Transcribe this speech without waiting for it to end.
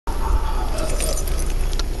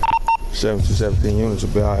7 to 17 units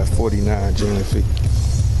will be out at 49 Junior feet.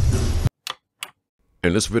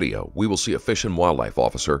 In this video, we will see a Fish and Wildlife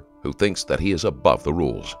officer who thinks that he is above the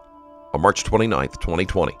rules. On March 29,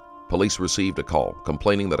 2020, police received a call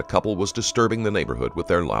complaining that a couple was disturbing the neighborhood with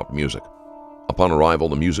their loud music. Upon arrival,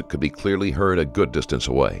 the music could be clearly heard a good distance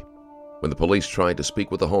away. When the police tried to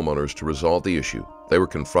speak with the homeowners to resolve the issue, they were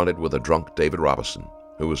confronted with a drunk David Robison,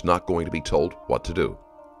 who was not going to be told what to do.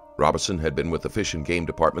 Robison had been with the Fish and Game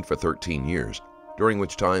Department for 13 years, during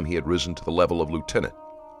which time he had risen to the level of lieutenant,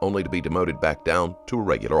 only to be demoted back down to a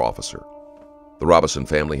regular officer. The Robison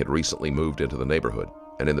family had recently moved into the neighborhood,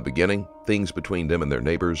 and in the beginning, things between them and their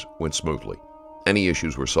neighbors went smoothly. Any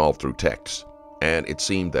issues were solved through texts, and it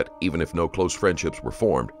seemed that even if no close friendships were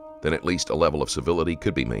formed, then at least a level of civility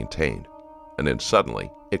could be maintained. And then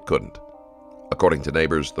suddenly, it couldn't. According to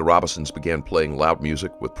neighbors, the Robisons began playing loud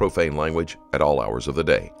music with profane language at all hours of the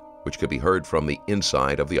day, which could be heard from the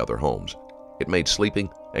inside of the other homes. It made sleeping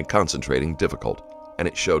and concentrating difficult, and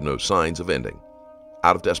it showed no signs of ending.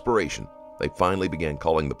 Out of desperation, they finally began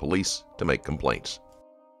calling the police to make complaints.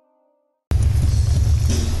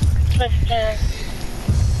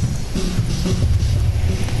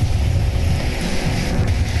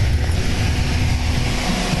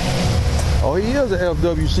 Oh, he is an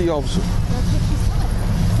FWC officer. That's what she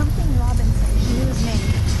said. Something Robinson. She knew his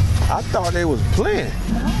name. I thought they was playing.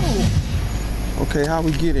 No. Okay, how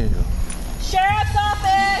we get in here? Sheriff's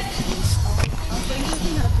office! I'll bring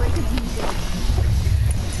you how to break his music.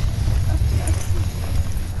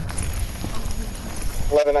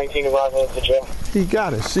 1119 arrival at the jail. He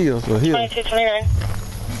got it. See us. We're here. 2229.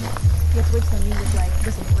 You have to wait till the music like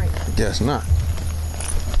this will break. Guess not.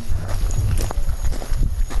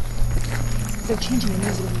 They're changing the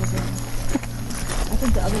music a little bit. I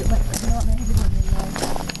think the other, you know what, man, everyone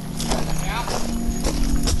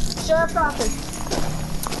Sheriff's office.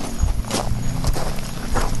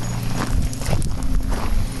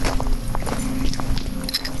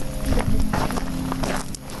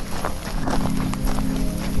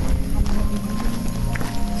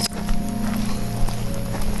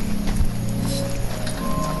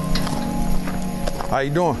 How you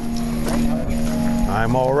doing?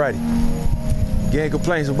 I'm all righty. Getting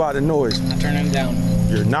complaints about the noise. I'm turning it down.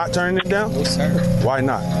 You're not turning it down? No, sir. Why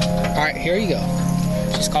not? All right, here you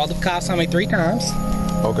go. She's called the cops on me 3 times.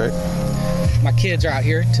 Okay. My kids are out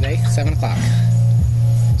here today, 7 o'clock.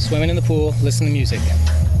 Swimming in the pool, listening to music.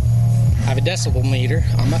 I have a decibel meter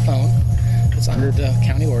on my phone. It's under the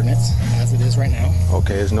county ordinance, as it is right now.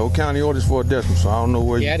 Okay, there's no county orders for a decimal, so I don't know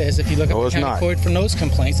where Yeah, it is. If you look No, up it's the county not. code for noise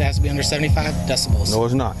complaints, it has to be under 75 decibels. No,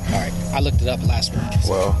 it's not. All right, I looked it up last week.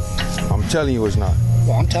 Well, I'm telling you it's not.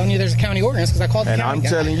 Well, I'm telling you there's a county ordinance because I called the And county I'm guy.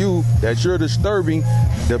 telling you that you're disturbing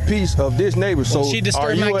the peace of this neighbor. Well, So she disturbed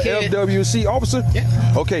are you my an kid. FWC officer?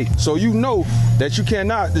 Yeah. Okay, so you know that you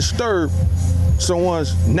cannot disturb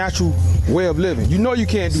someone's natural way of living. You know you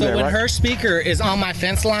can't do So that, when right? her speaker is on my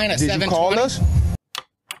fence line at Did 720, you call us?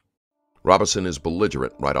 Robison is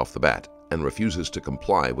belligerent right off the bat and refuses to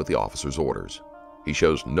comply with the officer's orders. He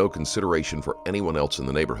shows no consideration for anyone else in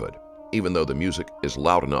the neighborhood, even though the music is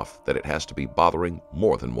loud enough that it has to be bothering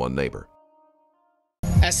more than one neighbor.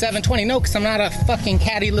 at 720, no, because I'm not a fucking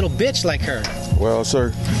catty little bitch like her. Well,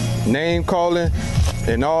 sir, name calling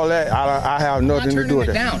and all that, I have nothing to do with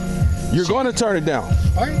it that. down. You're going to turn it down.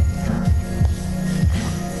 All right.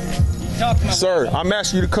 Talk to my Sir, wife. I'm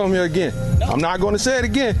asking you to come here again. No. I'm not going to say it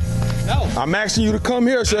again. No. I'm asking you to come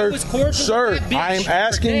here, sir. was cordial with Sir, that bitch I am for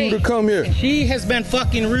asking you to days. come here. She has been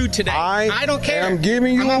fucking rude today. I don't care. am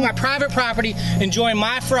giving you... I'm on my private property, enjoying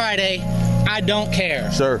my Friday. I don't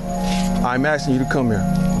care. Sir, I'm asking you to come here.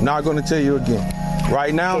 I'm not going to tell you again.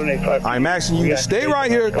 Right now, I'm asking you to stay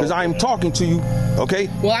right here because I am talking to you, okay?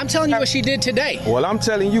 Well, I'm telling you what she did today. Well, I'm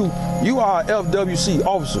telling you, you are an FWC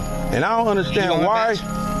officer, and I don't understand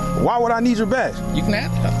why would I need your badge? You can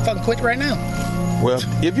have it. I'll fucking quit right now. Well,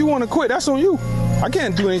 if you want to quit, that's on you. I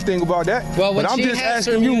can't do anything about that. Well, when but I'm she just has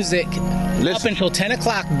her asking you, music up until 10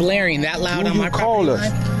 o'clock blaring that loud Do on you my call property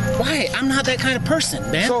us? line, why? I'm not that kind of person,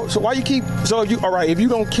 man. So why you keep, all right, if you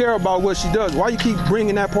don't care about what she does, why you keep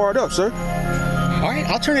bringing that part up, sir? All right,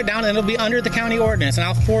 I'll turn it down and it'll be under the county ordinance and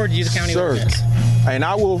I'll forward you the county ordinance. And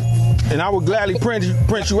I will gladly print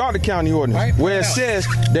you out the county ordinance, Right, where it says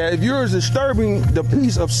that if you're disturbing the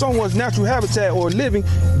peace of someone's natural habitat or living,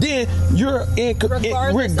 then you're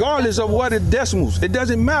regardless of what it decimals. It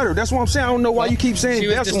doesn't matter. That's what I'm saying. I don't know why you keep saying She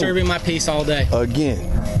was decimals. disturbing my peace all day. Again,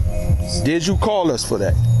 did you call us for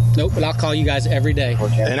that? Nope, but I'll call you guys every day.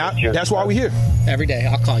 And that's why we're here. Every day,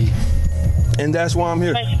 I'll call you. And that's why I'm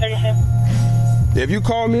here. If you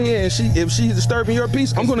call me and if she's disturbing your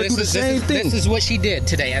peace, I'm gonna do the same thing. This is what she did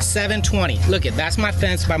today at 7:20. Look it, that's my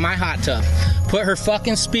fence by my hot tub. Put her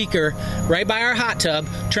fucking speaker right by our hot tub,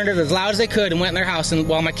 turned it as loud as they could, and went in their house and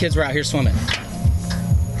while my kids were out here swimming.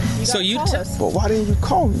 But why didn't you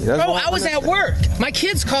call me? Bro, I was at work. My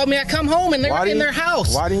kids called me. I come home and they're in their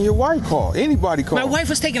house. Why didn't your wife call? Anybody call? My wife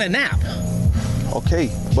was taking a nap.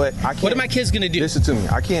 Okay, but I can't. What are my kids gonna do? Listen to me.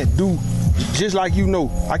 I can't do, just like you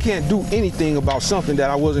know, I can't do anything about something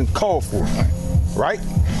that I wasn't called for. Right?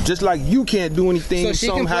 Just like you can't do anything. So she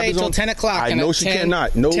can play till 10 o'clock. I know she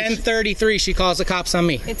cannot. No. 10:33, she calls the cops on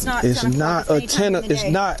me. It's not. It's not a 10. It's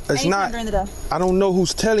not. It's not. I don't know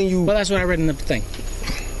who's telling you. Well, that's what I read in the thing.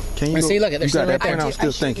 Can you see? Look, they're still right there. I'm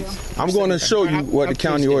still thinking. I'm going to show you what the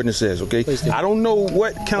county ordinance says. Okay? I don't know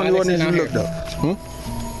what county ordinance you looked up.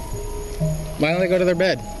 Why don't they go to their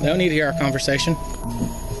bed? They don't need to hear our conversation.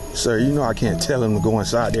 Sir, you know I can't tell them to go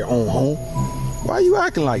inside their own home. Why are you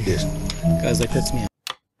acting like this? Because they pissed me off.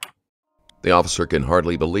 The officer can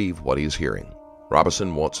hardly believe what he is hearing.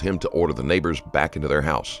 Robison wants him to order the neighbors back into their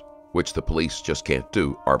house, which the police just can't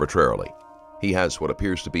do arbitrarily. He has what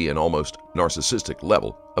appears to be an almost narcissistic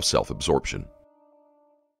level of self-absorption.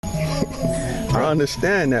 I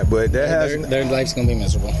understand that, but their life's gonna be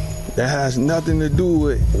miserable. That has nothing to do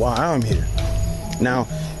with why I'm here. Now,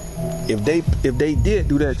 if they did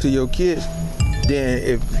do that to your kids,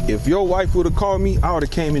 then if your wife would have called me, I would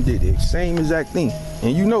have came and did the same exact thing,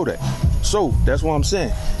 and you know that. So that's what I'm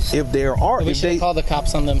saying. If there are, we should call the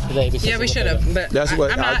cops on them today. Yeah, we should have. But that's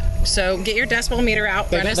what I'm not. So get your decibel meter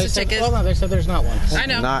out. Run us a ticket. Hold on, they said there's not one. I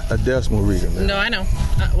know. Not a decimal reader, man. No, I know.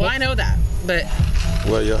 Well, I know that, but.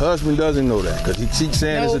 Well, your husband doesn't know that because he keeps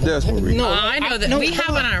saying it's a decimal reader. No, I know that. We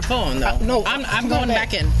have it on our phone, though. No, I'm going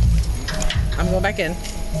back in. I'm going back in.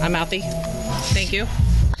 I'm mouthy. Thank you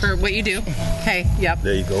for what you do. Hey, yep.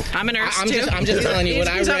 There you go. I'm a nurse I'm too. just telling you what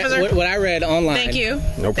I read online. Thank you.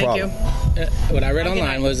 No problem. Thank you. What I read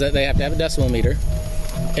online was that they have to have a decimal meter,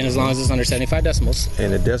 and as long as it's under 75 decimals.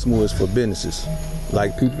 And the decimal is for businesses,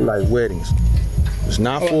 like people like weddings. It's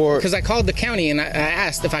not for. Because I called the county and I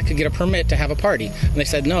asked if I could get a permit to have a party, and they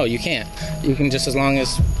said no, you can't. You can just as long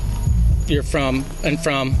as you're from.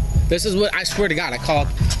 This is what I swear to God. I called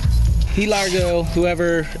Largo,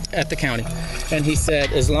 whoever at the county, and he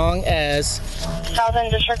said as long as.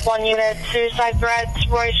 Southern District 1 unit, suicide threats,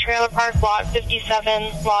 Roy's Trailer Park, lot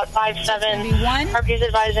 57, lot 57. RP's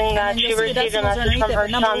advising that she received a message from her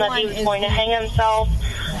son that he was going to hang himself.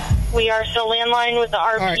 We are still landline with the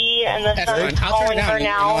RP, and the son is calling her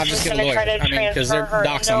now. I'll just get a lawyer. Because they're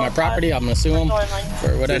docs on my property, I'm going to sue them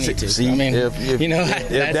for what I need to. See,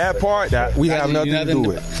 if that part, we have nothing to do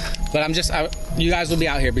with it. But you guys will be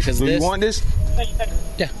out here because do you want this?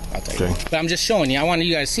 Yeah, I'll take it. But I'm just showing you. I wanted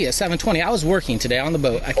you guys to see it. At 7:20, I was working today on the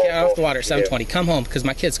boat. I got off the water at 7:20. Come home because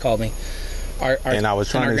my kids called me. And I was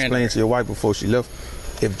trying to explain to your wife before she left.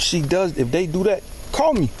 If they do that,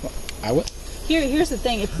 call me. I will. Here's the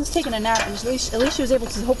thing. If she's taking a nap, at least she was able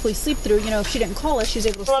to hopefully sleep through. You know, if she didn't call us, she was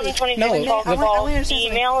able to sleep. No, I want to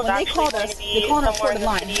understand something. When they called us, they called on a recorded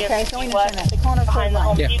line. Okay, so I understand that. They called on a recorded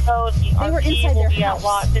line. Yeah. They were inside their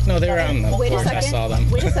house. No, they were on the porch. I saw them.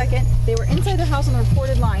 Wait a second. They were inside their house on the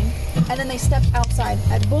recorded line, and then they stepped outside.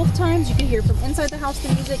 At both times, you can hear from inside the house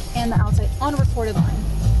the music and the outside on a recorded line.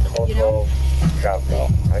 You know?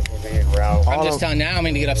 I'm just telling you, I don't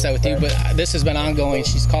mean to get upset with you, but this has been ongoing.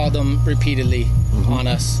 She's called them repeatedly on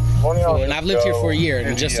us. And I've lived here for a year,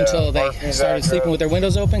 and just until they started sleeping with their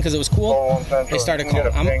windows open because it was cool, they started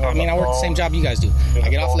calling. I work the same job you guys do. I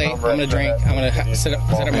get off late, I'm going to drink, I'm going to sit up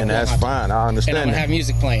my pool. And that's fine, I understand. And I'm going to have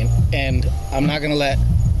music playing, and I'm not going to let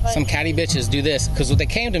some catty bitches do this, because they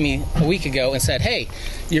came to me a week ago and said, hey,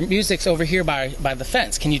 your music's over here by the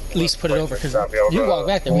fence. Can you at least put it over? Because you walk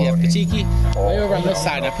back there. We have Katiki way over on this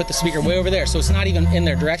side, and I put the speaker way over there, so it's not even in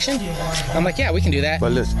their direction. I'm like, yeah, we can do that.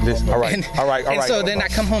 But listen, all right. And so then I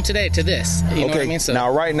come home today to this. You know what I mean? So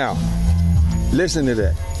now, right now, listen to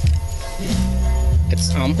that.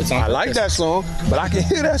 It's on purpose. I like that song, but I can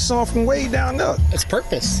hear that song from way down there. It's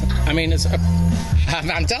purpose. I mean,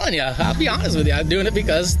 I'm telling you, I'll be honest with you. I'm doing it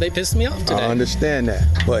because they pissed me off today. I understand that,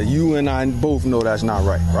 but you and I both know that's not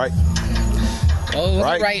right, right? Oh, it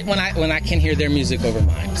wasn't right when I can hear their music over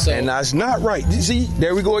mine. So, and that's not right. See,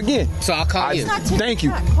 there we go again. So I'll call you. Thank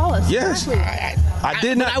you. Call us. Yes. I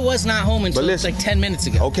did not. But I was not home until like 10 minutes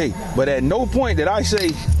ago. Okay, but at no point did I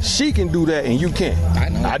say she can do that and you can't. I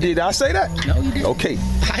know. Did I say that? No, you didn't. Okay.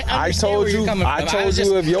 I told you. I told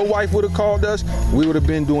you if your wife would have called us, we would have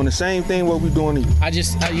been doing the same thing what we're doing to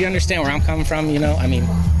you. You understand where I'm coming from, you know? I mean,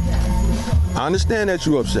 I understand that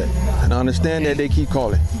you're upset, and I understand that they keep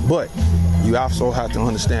calling, but you also have to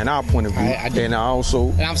understand our point of view. And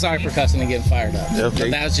I'm sorry for cussing and getting fired up. Okay.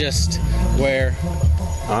 But that's just where...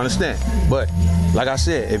 I understand. But like I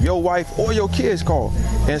said, if your wife or your kids call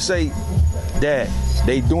and say, Dad,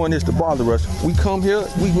 they doing this to bother us, we come here,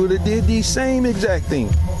 we would have did the same exact thing.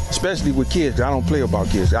 Especially with kids. I don't play about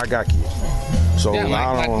kids. I got kids. So yeah,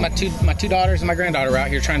 my two daughters and my granddaughter were out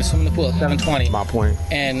here trying to swim in the pool at 7:20. My point.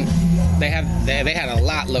 And they had a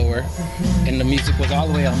lot lower, and the music was all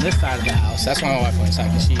the way on this side of the house. That's why my wife went inside,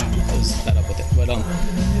 because she was fed up with it. But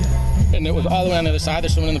and it was all the way on the other side. They're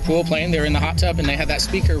swimming in the pool, playing. They were in the hot tub, and they had that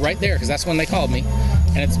speaker right there, because that's when they called me.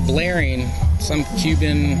 And it's blaring some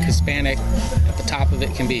Cuban, Hispanic at the top of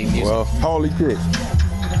it can be music. Well, how old are your kids?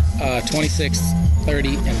 26,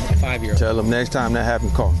 30, and a 5-year-old. Tell them next time that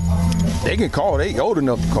happens, call. They can call. They old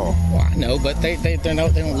enough to call. Well, I know, but they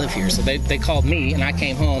don't live here. So they called me, and I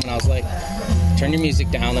came home, and I was like, turn your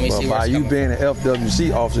music down. Let me see what's coming. By you being an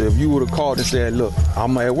FWC officer, if you would have called and said, look,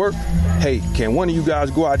 I'm at work. Hey, can one of you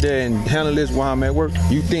guys go out there and handle this while I'm at work?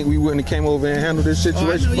 You think we wouldn't have came over and handled this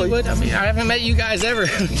situation? Oh, I know you would. I mean, I haven't met you guys ever,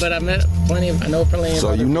 but I know plenty of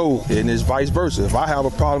So you know, and it's vice versa. If I have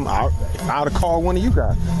a problem, I'd have called one of you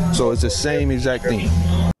guys. So it's the same exact thing.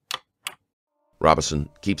 Robison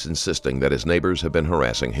keeps insisting that his neighbors have been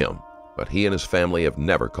harassing him, but he and his family have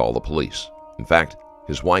never called the police. In fact,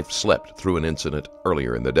 his wife slept through an incident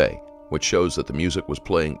earlier in the day, which shows that the music was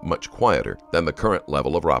playing much quieter than the current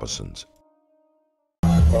level of Robison's.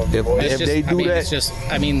 If they do that, it's just,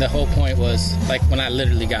 I mean, the whole point was, like, when I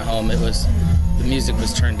literally got home, it was, the music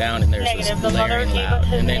was turned down and there was blaring loud.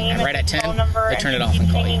 And then right at 10, they turned it off and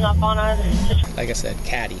called you. Like I said,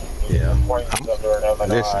 catty. Yeah.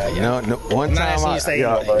 Listen, you know, one time I'll say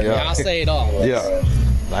it all. Yeah.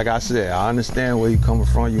 Like I said, I understand where you're coming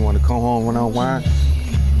from. You want to come home when I'm whining.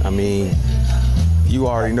 I mean, you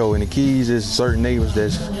already know in the Keys, there's certain neighbors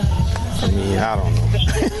that's, I mean, I don't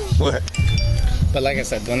know. But like I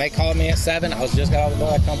said, when they called me at 7, I was just got out of the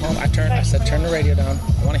door. I come home. I said, turn the radio down.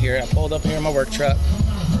 I want to hear it. I pulled up here in my work truck.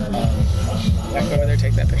 I can go over there,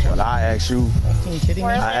 take that picture. But I ask you, are you kidding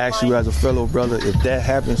me? I ask you as a fellow brother, if that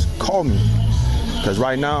happens, call me. Because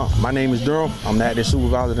right now, my name is Durham. I'm the acting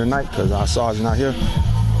supervisor tonight because our sergeant not here.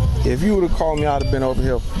 If you would have called me, I'd have been over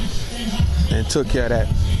here and took care of that.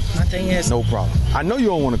 My thing is, no problem. I know you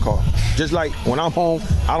don't want to call. Just like when I'm home,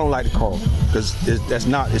 I don't like to call because it's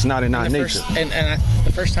not in our nature.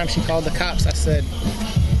 The first time she called the cops, I said,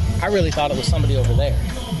 I really thought it was somebody over there.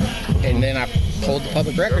 And then I pulled the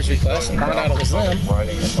public records request and found out it was them.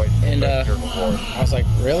 And I was like,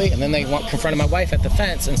 really? And then they confronted my wife at the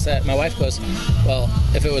fence and said, my wife goes, well,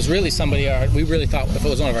 if it was really somebody, we really thought if it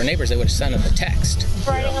was one of our neighbors, they would have sent us a text.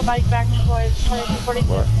 Riding a bike back to boys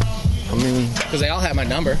 2246. I mean, because they all have my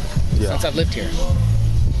number since I've lived here.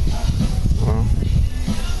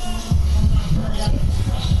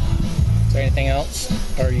 Is there anything else?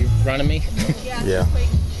 Or are you running me? Yeah.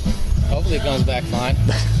 Hopefully it comes back fine.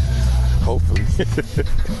 Hopefully.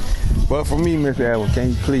 But for me, Mr. Edwin, can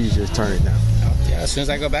you please just turn it down? Yeah, as soon as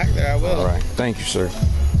I go back there, I will. All right. Thank you, sir.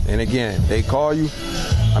 And again, they call you.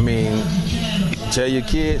 I mean, tell your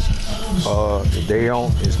kids if they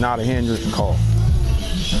don't, it's not a hindrance, call.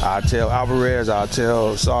 I tell Alvarez, I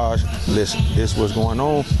tell Sarge, listen, this is what's going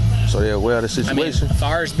on, so they're aware of the situation. I mean,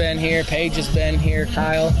 Farr's been here, Paige has been here,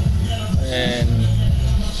 Kyle, and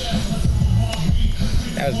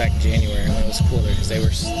that was back in January when it was cooler because they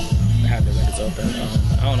had their windows open.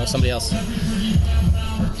 I don't know, somebody else.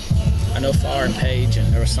 I know Farr and Paige,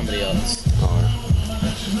 and there was somebody else. All right.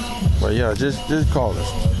 Well, yeah, just call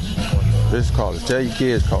us. Just call us. Tell your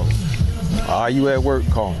kids, call us. Are you at work?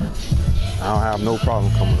 Call me. I don't have no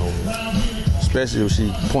problem coming over, especially if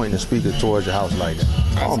she's pointing the speaker towards your house like that.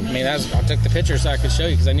 I mean, I took the picture so I could show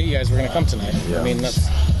you because I knew you guys were going to come tonight. Yeah. I mean, that's...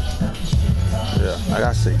 Yeah, like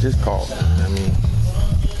I say, just call. I mean,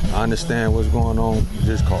 I understand what's going on.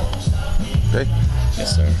 Just call. Okay?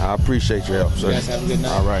 Yes, sir. I appreciate your help, sir. You guys have a good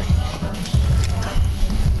night. All right.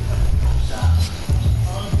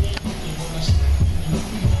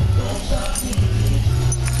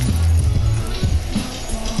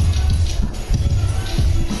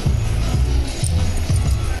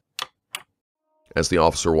 As the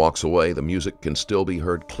officer walks away, the music can still be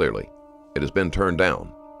heard clearly. It has been turned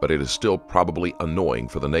down, but it is still probably annoying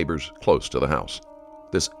for the neighbors close to the house.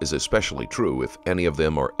 This is especially true if any of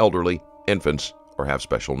them are elderly, infants, or have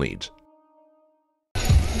special needs. The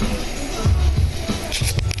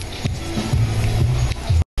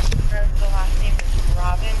last name is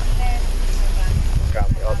Robinson.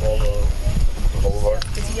 Got me up all the boulevard.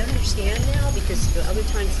 Is he under understand now because the other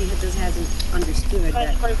times he hasn't understood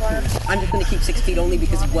that. I'm just going to keep 6 feet only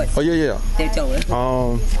because of what they tell her.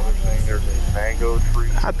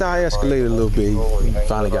 After I escalated a little bit, he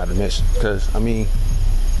finally got the message. Because, I mean,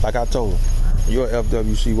 like I told him, you're an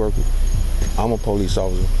FWC worker. I'm a police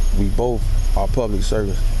officer. We both are public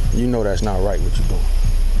service. You know that's not right what you're doing.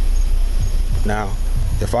 Now,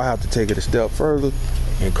 if I have to take it a step further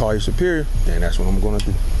and call you superior, then that's what I'm going to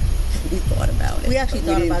do. We thought about it. We actually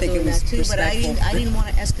thought about doing that too, but I didn't want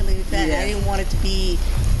to escalate it that. I didn't want it to be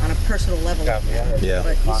on a personal level. Yeah.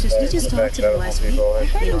 But we just talked to them last week. I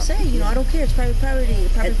heard him say, I don't care. It's private property.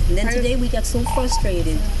 And then today we got so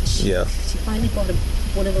frustrated. She finally bought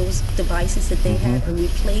one of those devices that they had, and we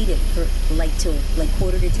played it for till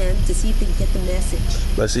 9:45 to see if they could get the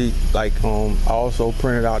message. But see, I also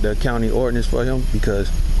printed out the county ordinance for him because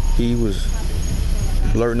he was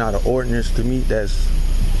blurting out an ordinance to me that's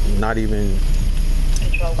not even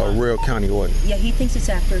a real county ordinance. Yeah, he thinks it's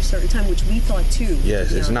after a certain time, which we thought too.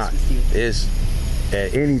 Yes, it's not. It's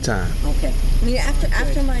at any time. Okay. I mean,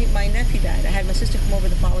 after my nephew died, I had my sister come over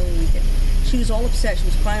the following weekend. She was all upset. She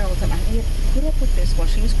was crying all the time. I had to put up with this while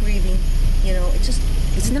she was grieving.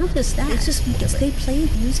 It's not just that. It's just because they play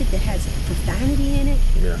music that has profanity in it.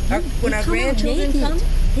 Yeah. When our grandchildren come,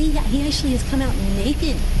 he actually has come out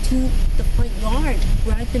naked to the front yard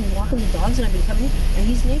where I've been walking the dogs and I've been coming in, and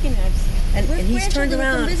he's naked and he's turned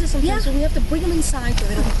around. So we have to bring him inside so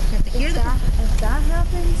they don't have to hear that. If that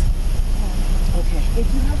happens, okay.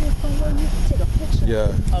 If you have your phone on you, take a picture.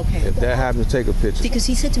 Yeah. Okay. If that happens, take a picture. Because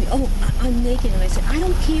he said to me, I'm naked. And I said, I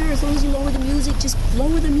don't care as long as you lower the music. Just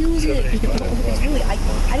lower the music. It's really, I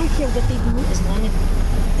don't care what they do as long as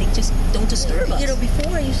they just don't disturb us.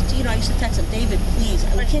 Before I used to text him, David, please.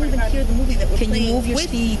 I can't even hear the movie that we're playing. Can you move your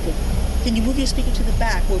speaker? Can you move your speaker to the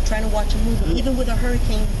back? We're trying to watch a movie. Even with a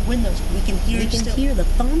hurricane windows, we can hear the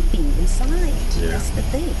thumping inside. Yeah. That's the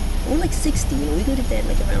thing. We're like 60. We go to bed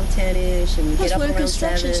like around 10-ish, and we get up we're in around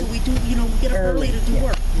construction, 7. so we do. We get up early to do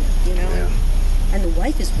work. Yeah. And the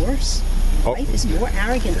wife is worse. The wife is more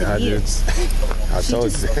arrogant than he is. I She told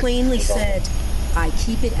just you. plainly said, I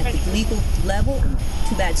keep it at the legal level.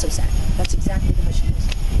 Too bad, so sad. That's exactly how she is.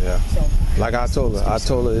 Yeah. So, like I told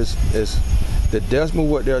her, it's the decimal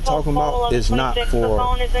what they're talking about is not for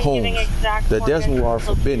homes. The decimal are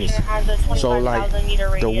for business. So like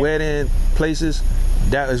the wedding places,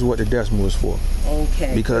 that is what the decimal is for.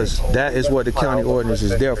 Okay. Because that is what the county ordinance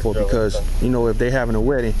is there for. Because if they're having a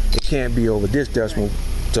wedding, it can't be over this decimal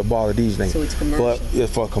to bother these things. So it's commercial. But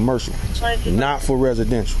it's for commercial, not for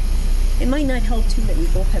residential. It might not help too that we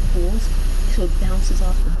both have pools, so it bounces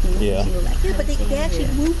off the pool. Yeah. But they actually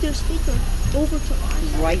moved their speaker over to our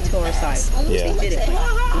side. Right to our side. Yeah. They did it.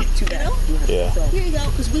 Too bad. Yeah. So, Here you go,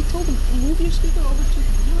 because we told them, move your speaker over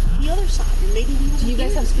to the other side, and maybe we do you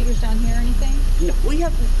guys have speakers down here or anything? no. We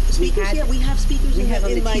have speakers. We have speakers We have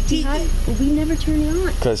on in the my TV hut, but we never turn it on.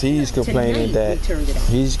 Because he's complaining Tonight, we turned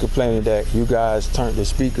it on. that you guys turned the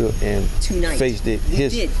speaker and Tonight. faced it.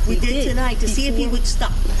 We did tonight to see if he would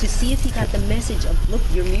stop. To see if he got the message of, look,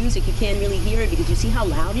 your music, you can't really hear it because you see how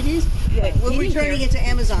loud it is? Yeah, we're returning it to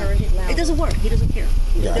Amazon. Turned it louder. It doesn't work. He doesn't care.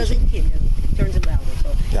 He Gotcha. doesn't care. He turns it louder. So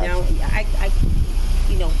Gotcha. now,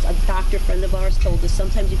 a doctor friend of ours told us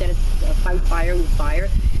sometimes you got to fight fire with fire.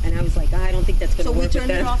 And I was like, I don't think that's going to So work. we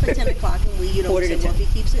turned it off at 10 o'clock, and we, said, well, if he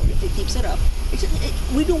keeps it up,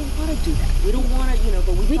 we don't want to do that. We don't want to,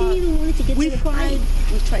 but we didn't even want it to get to the fight.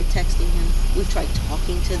 We've tried texting him. We've tried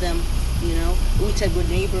talking to them. We said we're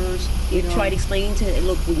neighbors. We've tried explaining to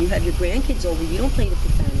look, when you have your grandkids over, you don't play the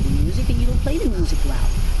profanity music and you don't play the music loud.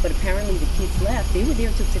 But apparently the kids left. They were there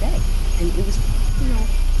till today, and it was,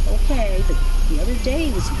 okay. But the other day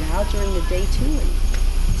it was loud during the day too,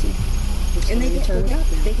 and they get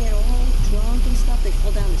all drunk and stuff. They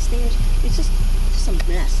fall down the stairs. It's just a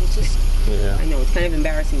mess. It's just. Yeah. I know it's kind of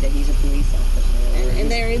embarrassing that he's a police officer. And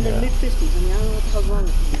they're in the mid-50s. I mean, I don't know what the hell's wrong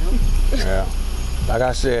with them. Yeah. Like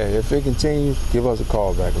I said, if it continues, give us a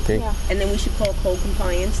call back, okay? Yeah. And then we should call code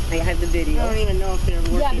compliance. I have the video. I don't even know if they're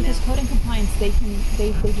working. Yeah, because code and compliance, they do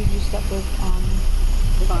stuff with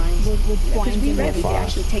fines. With Because fines we and read we everything. could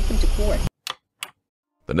actually take them to court.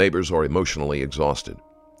 The neighbors are emotionally exhausted.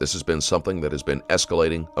 This has been something that has been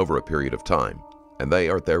escalating over a period of time, and they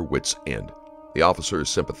are at their wits' end. The officer is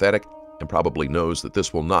sympathetic and probably knows that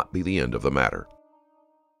this will not be the end of the matter.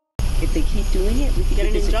 If they keep doing it, we could get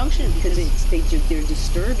an injunction because they're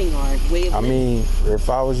disturbing our way of living. I mean, if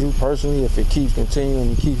I was you personally, if it keeps continuing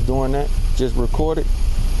and keeps doing that, just record it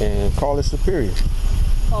and call it superior.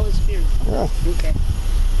 Call it superior. Yeah. Okay.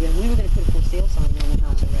 Yeah, we were going to put a for sale sign on the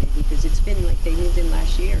house already because it's been like they moved in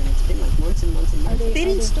last year and it's been like months and months and months. Are they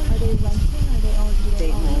renting? Are they all? They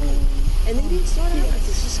And they didn't start out like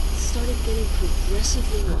this. Just started getting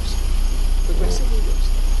progressively worse. Progressively worse.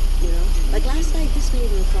 You know? Like last night, this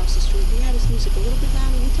neighbor across the street, he had his music a little bit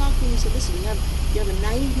louder. We talked to him. We said, listen, you have a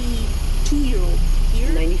 92-year-old here.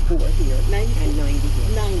 94 here. 94. And 90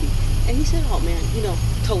 here. 90. And he said, oh man, you know,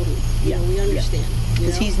 totally. You know, we understand.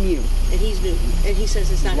 Because he's new. And he's new. And he says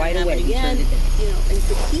it's not right going to away. happen again. He turned it down. You know, and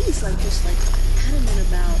but he's like just like adamant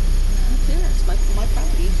about, who cares? My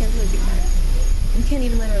property. You can't do anything about it. You can't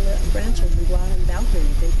even let our grandchildren go out on the balcony or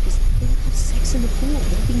anything because they don't have sex in the pool.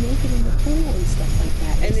 They'll be naked in the pool and stuff like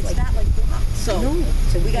that. And it's not like blocked. So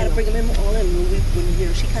we got to bring them in all in when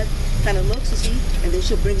you know she kind of looks and see, and then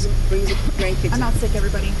she'll brings the grandkids. I'm not sick,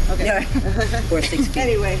 everybody. Okay. Or 6 feet.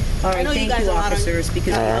 Anyway, all right. Thank you, officers,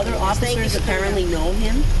 because the other officers apparently know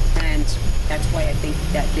him, and that's why I think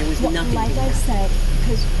that there was nothing. Like I said,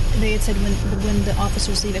 because they had said when the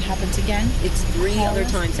officers leave, it happens again. It's 3 other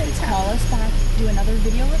times that it's happened. Call us back, do another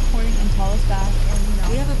video recording, and call us back.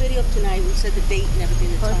 And we have a video of tonight. We said the date and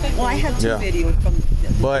everything. Perfect. Well, I have 2 videos from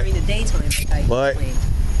during the daytime. But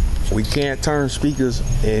we can't turn speakers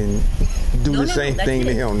and do the same thing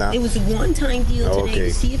to him now. It was a one-time deal today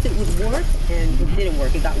to see if it would work, and it didn't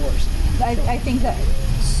work. It got worse. I think that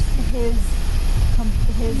his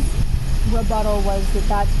rebuttal was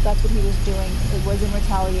that's what he was doing. It was in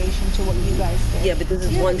retaliation to what you guys did. Yeah, but this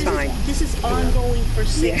is one time. This is ongoing for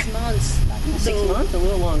 6 months. 6 months, a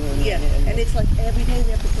little longer. Yeah, and it's like every day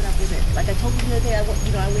we have to put up with it. Like I told you the other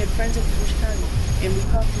day, we had friends from Chicago, and we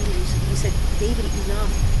talked to him. We said, David,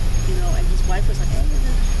 enough. You know, and his wife was like, hey,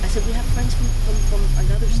 I said, we have friends from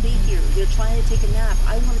another state here. They're trying to take a nap.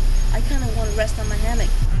 I kind of want to rest on my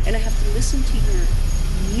hammock, and I have to listen to your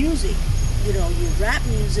music. You know, your rap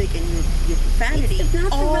music and your profanity. It's not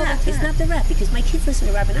the rap. It's not the rap because my kids listen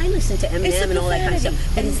to rap and I listen to Eminem and all that kind of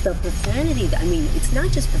stuff. But it's the profanity. I mean, it's not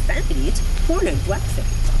just profanity. It's pornographic.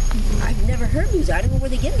 I've never heard music. I don't know where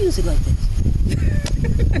they get music like this.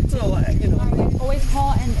 So always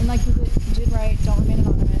call and like you did right. Don't remain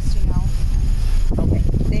anonymous. You know. Okay.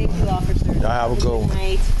 Thank you, officer. Y'all have a good one.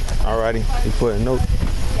 Alrighty. You put a note.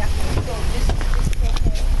 Yeah.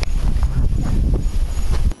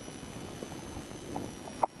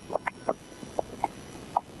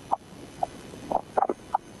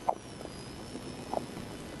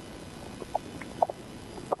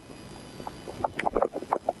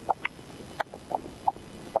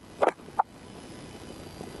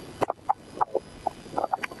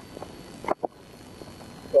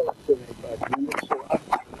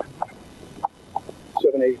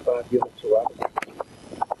 Units to Robinson.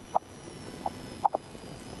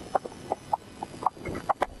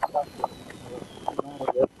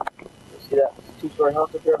 See that 2-story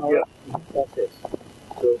house up there? Yeah. That's it.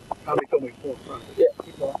 So, how many coming from front? Yeah,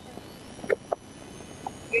 keep going.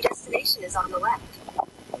 Your destination is on the left.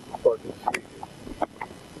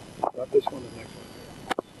 Not this one, the next one.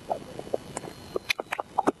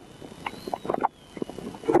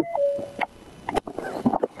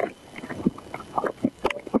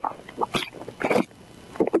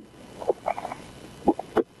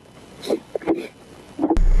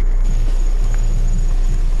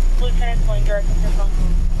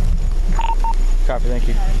 Copy, thank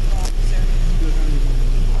you.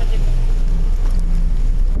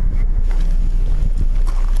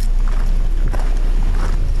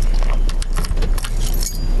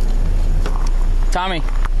 Tommy.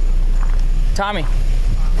 Tommy. I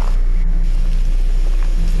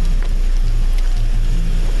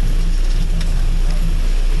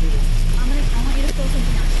want you to fill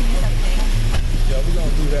something out. Give me a second. Yeah, we're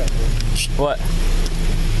gonna do that, bro. What?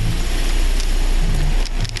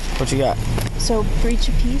 What you got? So breach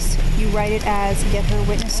of peace, you write it as get her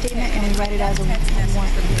witness statement, and we write it as a warrant.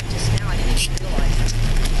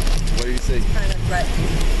 What do you say?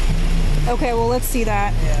 Okay, well let's see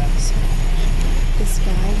that. Yeah. This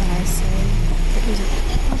guy, when I say it was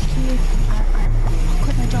I'll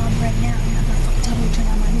quit my job right now. I'm not gonna fucking tell me to turn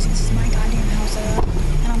on my music. This is my goddamn house.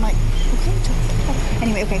 And I'm like, okay.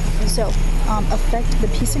 Anyway, okay. So affect the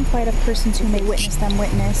peace and quiet of persons who may witness them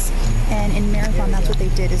witness. And in Marathon, that's what they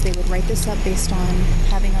did, is they would write this up based on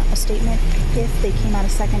having a statement. If they came out a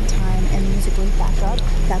second time and the music went back up,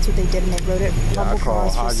 that's what they did, and they wrote it. Yeah, I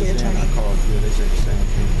called Hodges and I called you. They said the same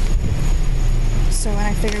thing. So, and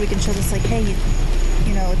I figured we can show this, like, hey,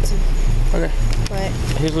 you know, it's a... Okay. But...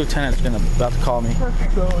 His lieutenant's about to call me.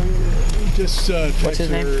 Perfect. So, just what's his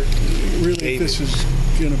name? Really, David. if this is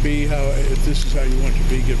going to be if this is how you want it to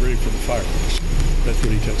be, get ready for the fireworks. That's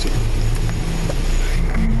what he texted.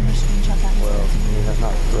 Well, I mean, that's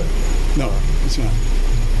not correct. No, it's not.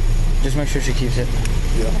 Just make sure she keeps it.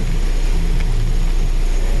 Yeah.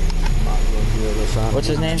 Might as well give her sign. What's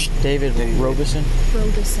his name? David Robison?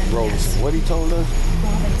 Robison. Robison. What he told us?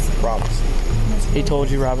 Robinson. Robinson. He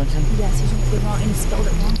told you Robinson? Yes, he told me it wrong, and he spelled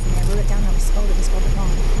it wrong for me. I wrote it down how he spelled it. He spelled it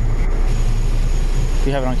wrong. Do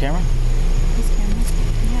you have it on camera? His camera?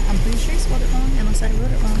 Yeah, I'm pretty sure he spelled it wrong, unless I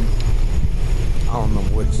wrote it wrong. I don't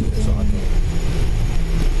remember what he said, so I can't.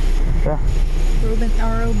 Yeah. Robin,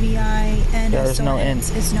 R-O-B-I-N. Yeah, there's no N.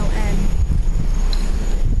 It's no N.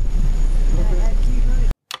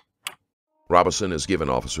 Robison has given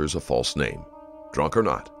officers a false name. Drunk or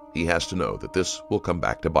not, he has to know that this will come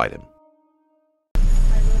back to bite him.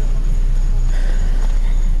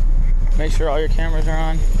 Make sure all your cameras are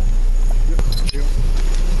on. So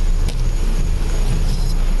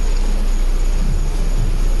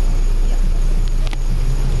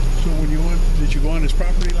when you went, did you go on his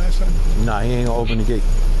property last time? Nah, he ain't gonna open the gate.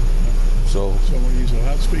 So when you use a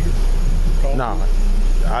loudspeaker? Nah,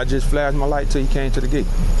 I just flashed my light till he came to the gate.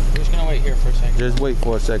 We're just gonna wait here for a second. Just wait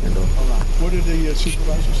for a second though. Hold on. What did the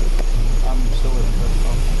supervisor say? I'm still waiting for the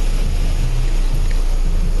phone.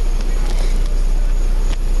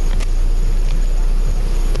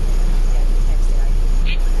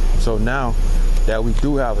 So now that we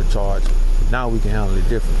do have a charge, now we can handle it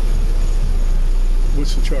different.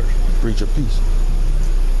 What's the charge? Breach of peace.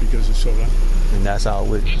 Because it's so loud? And that's our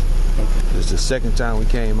witness. Okay. It's the second time we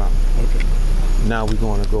came out. Okay. Now we're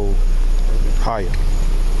going to go higher.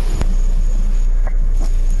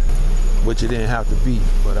 Which it didn't have to be,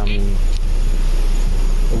 but I mean...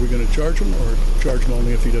 Are we going to charge him or charge him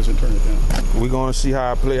only if he doesn't turn it down? We're going to see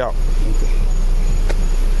how it play out. Okay.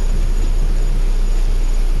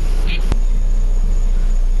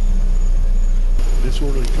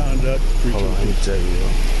 Disorderly conduct. Hold on, let me tell you.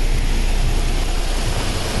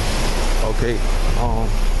 Okay,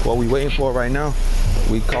 what we waiting for right now,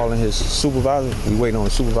 we calling his supervisor. We waiting on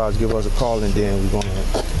the supervisor to give us a call, and then we're gonna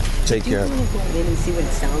take care of it. Do you want to go in and see what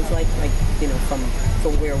it sounds like you know, from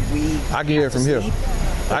where we? I can hear it from here.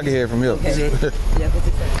 I can hear it from here. Okay. Yeah, what's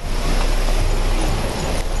it say?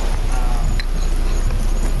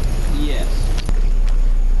 Yes.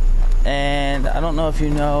 And I don't know if you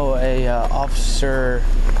know a Officer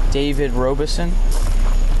David Robison.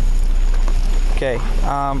 Okay.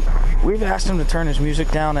 We've asked him to turn his music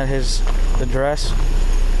down at his address.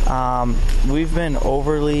 We've been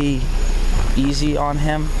overly easy on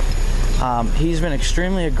him. He's been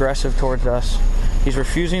extremely aggressive towards us. He's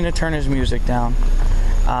refusing to turn his music down.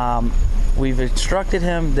 We've instructed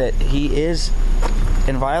him that he is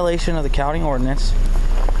in violation of the county ordinance.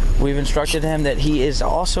 We've instructed him that he is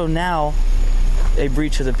also now a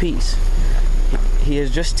breach of the peace. He has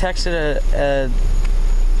just texted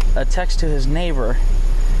a text to his neighbor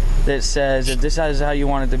that says, if this is how you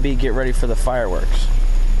want it to be, get ready for the fireworks.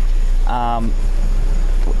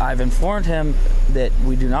 I've informed him that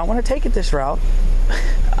we do not want to take it this route.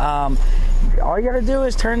 All you got to do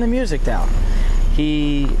is turn the music down.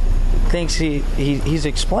 He thinks he's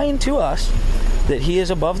explained to us that he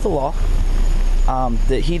is above the law,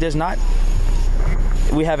 that he does not,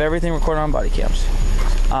 we have everything recorded on body cams,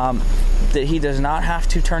 that he does not have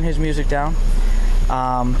to turn his music down.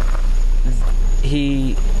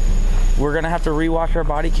 We're going to have to rewatch our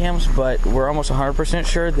body cams, but we're almost 100%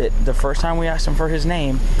 sure that the first time we asked him for his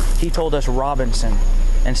name, he told us Robinson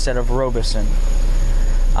instead of Robison.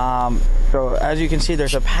 So as you can see,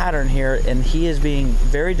 there's a pattern here, and he is being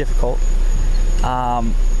very difficult,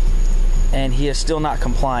 and he is still not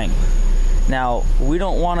complying. Now, we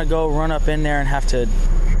don't want to go run up in there and have to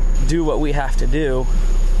do what we have to do.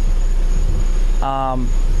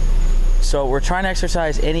 So we're trying to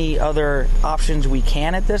exercise any other options we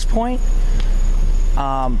can at this point,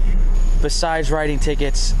 besides writing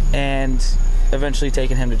tickets and eventually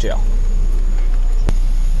taking him to jail.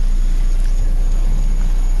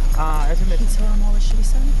 He told him all the shit he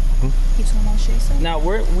said? He told him all the shit he said? Now,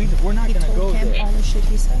 we're not going to go there. He told him all the shit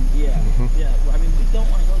he said? Yeah, yeah. I mean, we don't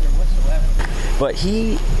want to go there whatsoever. But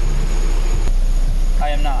I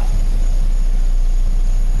am not.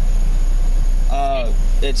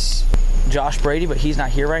 It's Josh Brady, but he's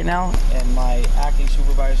not here right now, and my acting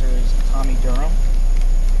supervisor is Tommy Durham.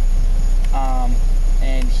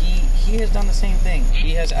 And he has done the same thing.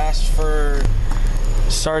 He has asked for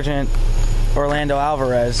Sergeant Orlando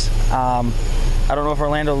Alvarez. I don't know if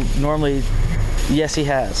Orlando normally... Yes, he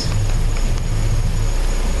has.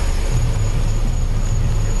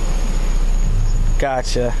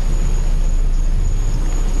 Gotcha.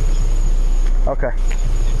 Okay.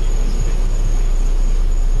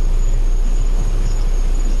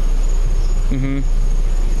 Mm-hmm.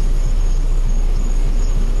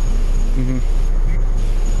 Mm-hmm.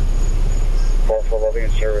 Call for loving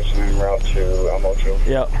and service and en route to El Mocho.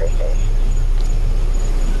 Yep.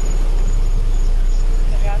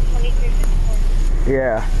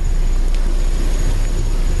 Yeah.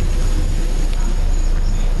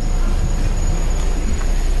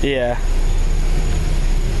 Yeah.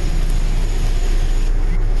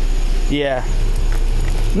 Yeah.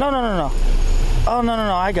 No. Oh, no.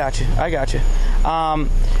 I got you.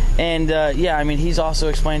 Yeah, I mean, he's also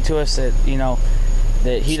explained to us that, you know,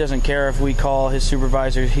 that he doesn't care if we call his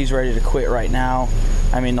supervisor. He's ready to quit right now.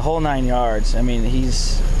 I mean, the whole 9 yards. I mean,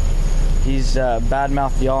 he's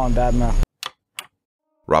bad-mouthed y'all and bad-mouthed.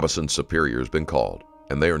 Robison's superior has been called,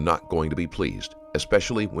 and they are not going to be pleased,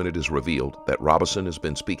 especially when it is revealed that Robison has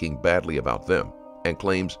been speaking badly about them and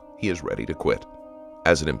claims he is ready to quit.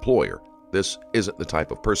 As an employer, this isn't the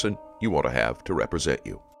type of person you want to have to represent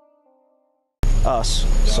you. Us.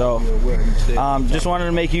 So, just wanted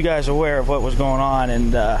to make you guys aware of what was going on,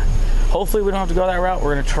 and hopefully we don't have to go that route.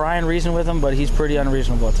 We're going to try and reason with him, but he's pretty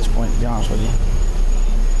unreasonable at this point, to be honest with you.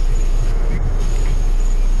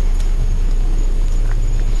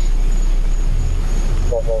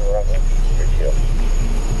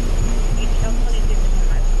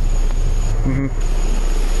 Mm-hmm.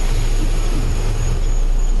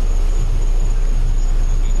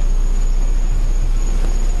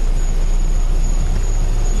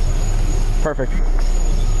 Perfect.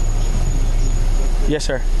 Yes,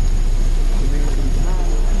 sir.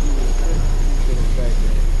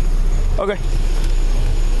 Okay.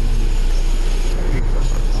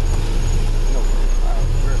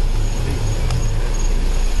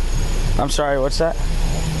 I'm sorry, what's that?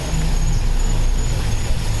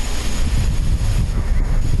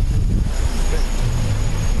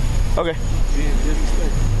 Okay.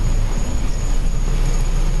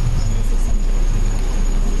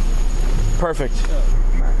 Perfect.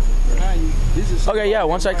 Okay, yeah,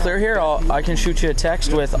 once I clear here, I can shoot you a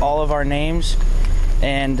text with all of our names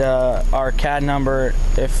and our CAD number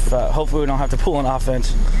if hopefully we don't have to pull an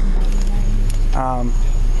offense.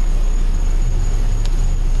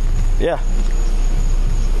 Yeah.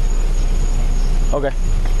 Okay.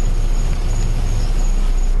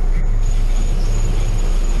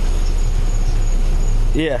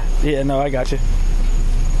 Yeah, no, I got you.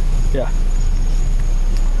 Yeah.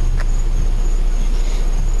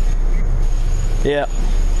 Yeah.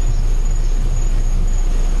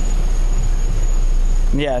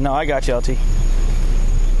 Yeah, no, I got you, LT.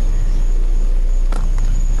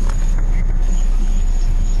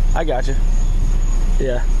 I got you.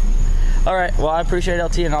 Yeah. All right. Well, I appreciate it,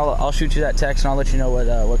 LT, and I'll shoot you that text, and I'll let you know what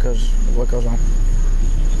goes on.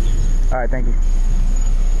 All right. Thank you.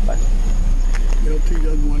 Bye. LT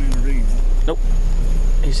doesn't want to intervene. Nope.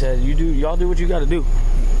 He said y'all do what you got to do.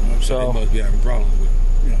 So they must be having problems with it.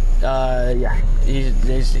 Yeah. He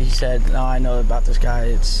said, no, I know about this guy.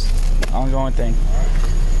 It's an ongoing thing.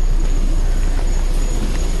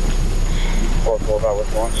 445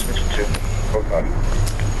 with 162. 45.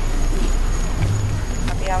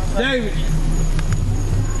 David.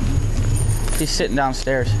 He's sitting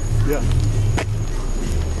downstairs. Yeah.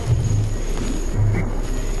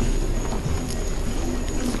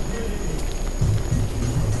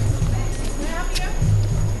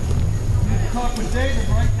 Talk with David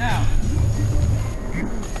right now.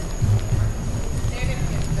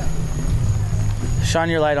 Shine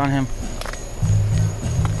your light on him.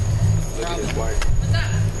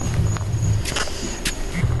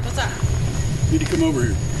 What's up? Need to come over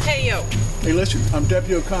here. Hey, yo. Hey, listen, I'm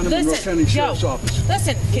Deputy O'Connor from Monroe County Sheriff's Office.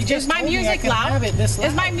 Listen, is my music loud?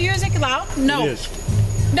 Is my music loud? No. It is.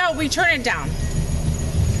 No, we turn it down.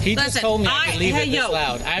 He just told me I could leave it this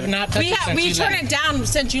loud. I have not touched it since we turn it down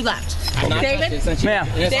since you left. David? Ma'am.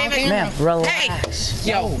 David. Ma'am, relax.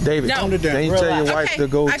 Hey. Yo. David, No. can you tell your wife to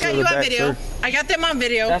go I to got the you on back, video. sir? I got them on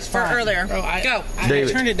video That's for fine. earlier. Go. I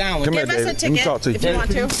David, turned it down. come here, Give us a David. Let me ticket talk to you. if you want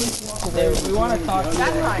to. David, we want to talk to you.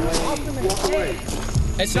 That's fine.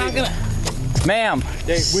 It's not gonna. Ma'am,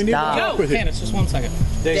 Dave, we need to stop. talk with him. Candace, just 1 second.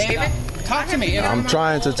 David. Talk to me. I'm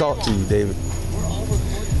trying to talk to you, David.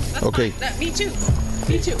 Okay. Me too.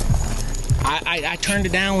 Me too. I turned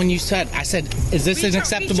it down when you said, is this an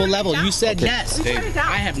acceptable level? You said yes. David.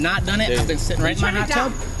 I have not done it. I've been sitting right in my hot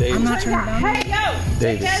tub. I'm not turning it down. Hey, yo.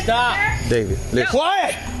 David. Stop. David, listen.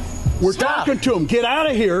 Quiet! We're talking to him. Get out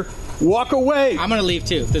of here. Walk away. I'm going to leave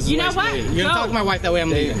too. This is You know what? You're going to talk to my wife that way. I'm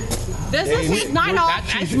leaving. This is not off.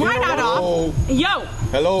 It's not off. Yo.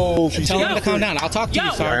 Hello. Tell him to calm down. I'll talk to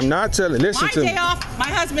you, Sarge. I'm not telling. Listen My to day me. off. My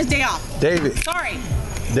husband's day off. David. Sorry.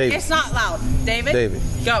 David. It's not loud. David. David.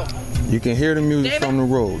 Go. You can hear the music David. from the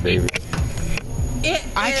road, David.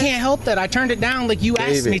 I can't help that. I turned it down like you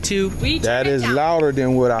asked me to. That is louder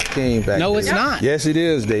than what I came back. No, to. it's not. Yes, it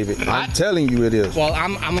is, David. I'm telling you it is. Well,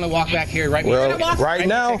 I'm going to walk back here right now. Well, right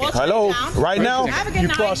now, hello, right now, you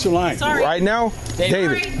crossed the line. right now,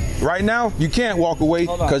 David, right now, you can't walk away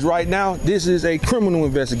because right now, this is a criminal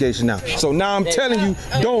investigation now. So now I'm telling you,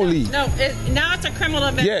 don't leave. No, now it's a criminal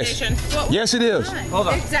investigation. Yes, it is. Hold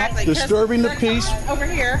on. Exactly. Disturbing the peace. Over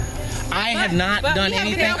here. I have not done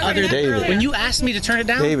anything other than when you asked me to turn it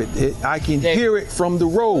down. David, I can hear it from the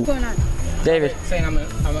road. What's going on? David. Saying I'm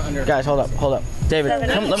under. Guys, hold up. David,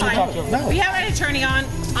 come, let me talk to you. We have an attorney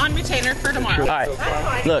on retainer for tomorrow. All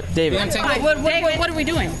right. Look, David. What are we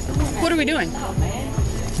doing? What are we doing?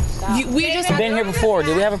 We just been here before.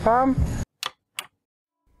 Do we have a problem?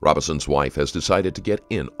 Robison's wife has decided to get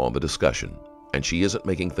in on the discussion, and she isn't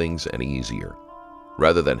making things any easier.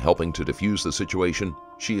 Rather than helping to defuse the situation,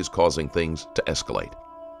 she is causing things to escalate.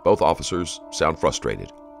 Both officers sound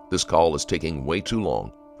frustrated. This call is taking way too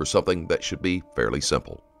long for something that should be fairly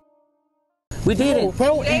simple. We did it.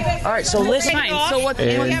 All right, so listen.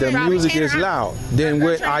 And the music is loud than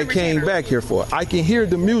what I came back here for. I can hear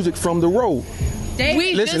the music from the road.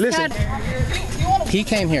 Listen. He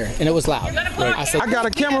came here and it was loud. I got a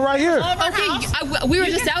camera right here. Okay, we were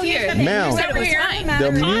just out here. Ma'am,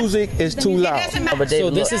 the music is too loud. But David, so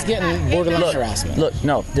this is getting borderline harassment. Look,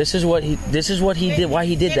 no, this is what he did. Why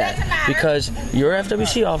he did that? Because you're an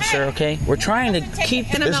FWC officer, okay? We're trying to keep.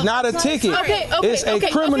 It's not a ticket. It's a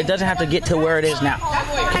criminal. It doesn't have to get to where it is now.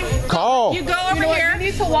 Call. You go over here. You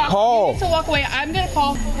need to walk. Call. You need to walk away. I'm gonna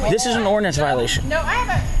call. This is an ordinance violation. No, I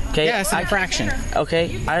haven't. Okay. Yeah, it's an infraction.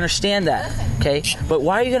 Okay, I understand that. Okay, but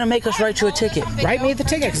why are you gonna make us write you a ticket? Write me the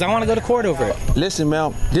ticket because I want to go to court over it. Listen,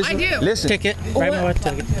 ma'am. I do. Listen. Ticket. Write me a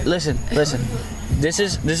ticket. Listen. This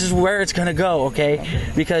is where it's gonna go,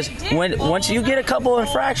 okay? Because once you get a couple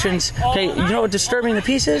infractions, okay, you know what disturbing the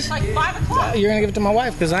peace is? You're gonna give it to my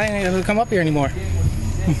wife because I ain't gonna come up here anymore.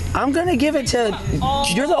 I'm gonna give it to.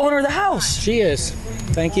 You're the owner of the house. She is.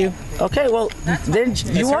 Thank you. Okay, well, then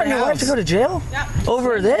you want your wife to go to jail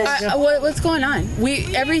over this? What's going on?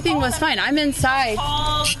 Everything was fine. I'm inside.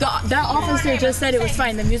 That officer just said it was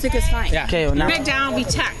fine. The music is fine. Yeah. Okay, well now. Big down, we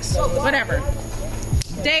text. Whatever.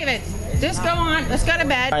 David, just go on. Let's go to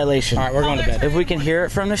bed. Violation. All right, we're going to bed. If we can hear it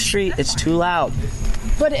from the street, it's too loud.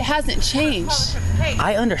 But it hasn't changed.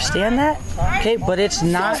 I understand that, okay, but it's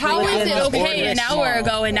not. So how is it okay an hour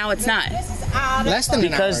ago and now it's not? Less than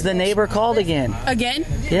because the neighbor called again. Again?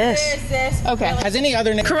 Yes. Okay. Has any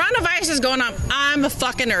other coronavirus is going on? I'm a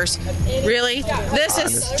fucking nurse. Really? This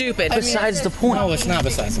is stupid. Besides the point. No, it's not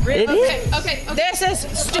besides the point. It is. Okay. This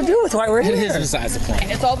is stupid. Do with why we're here. It is besides the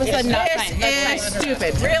point. It's all of a sudden not fine. This is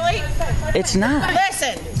stupid. Really? It's not.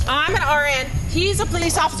 Listen, I'm an RN. He's a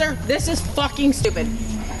police officer. This is fucking stupid.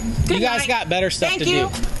 You guys got better stuff to do.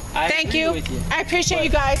 Thank you. I appreciate you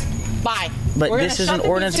guys. Bye. But this is an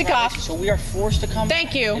ordinance, so we are forced to come.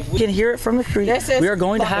 Thank you. If we can hear it from the street. We are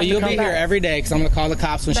going to have to you'll come be here back. every day because I'm going to call the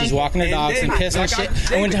cops when she's walking her dogs and pissing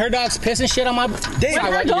shit. And when her dog's pissing shit on my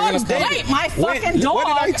her dog's great. My fucking dog. What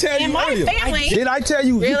did I tell you earlier? Family. Did I tell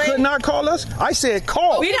you you could not call us? I said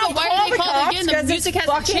call. We don't call the cops because the music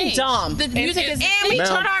hasn't changed. Dumb. The music is. And we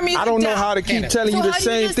turn our music down. I don't know how to keep telling you the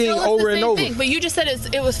same thing over and over. But you just said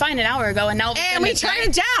it was fine an hour ago, and now. And we turn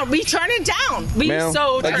it down. We turn it down. We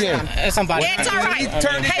so turn it down. Somebody. It's all right.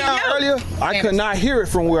 Turned it down earlier. I could not hear it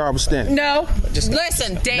from where I was standing. No.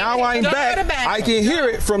 Listen, David. Now I'm back. I can hear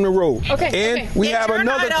it from the road. Okay. And we have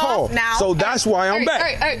another call. Now. So that's why I'm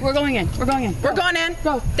back. All right. We're going in. We're going in. We're going in.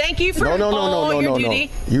 Go. Thank you for all your duty.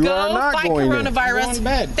 You Go are not fight going coronavirus.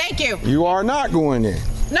 in. Thank you. You are not going in.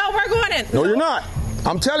 No, we're going in. No, you're not.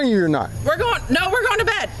 I'm telling you, you're not. We're going to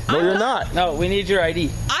bed. No, you're not. No, we need your ID.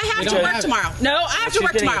 I have to work tomorrow. No, I have to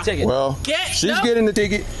work tomorrow. Well, she's getting the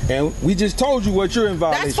ticket, and we just told you what you're in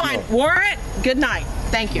violation of. That's fine. Warrant, good night.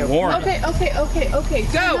 Thank you. Warrant. Okay.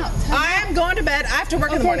 Go. I am going to bed. I have to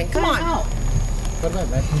work in the morning. Come on.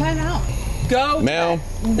 Time out. Go. Ma'am,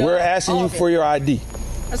 we're asking you for your ID.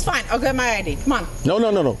 That's fine. I'll get my ID. Come on.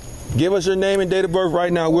 No. Give us your name and date of birth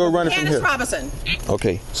right now. We'll run it from here. Candace Robison.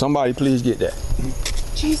 Okay. Somebody please get that.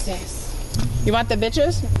 Jesus. You want the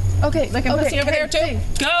bitches? Okay. Looking pussy over there too?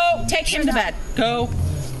 Go. Take him to bed. Go.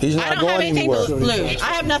 He's not I don't going have anything anywhere. to lose.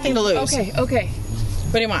 I have nothing to lose. Okay.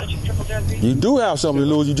 What do you want? You do have something to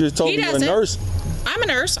lose. You just told me you're a nurse. I'm a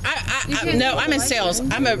nurse. No, I'm in sales.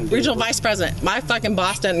 I'm a regional vice president. My fucking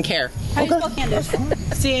boss doesn't care. How do you spell Candace?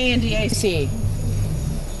 C-A-N-D-A-C.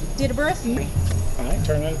 Date of birth? All right,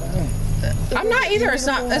 turn it down. I'm not either. It's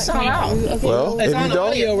not out. Well, it's if on you don't,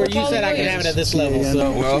 audio where you said I can have it at this level.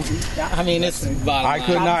 So, I mean, it's bottom I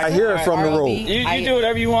could not hear it from the road. You do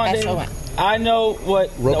whatever you want, David. I know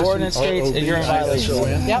what the Robison, ordinance states, and you're in violation.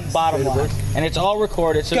 Yep. Bottom line. And it's all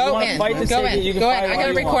recorded, so if you want to fight the ticket, you can fight I got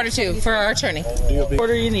a recorder too for our attorney.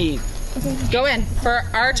 Recorder you need. Go in for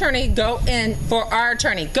our attorney. Go in for our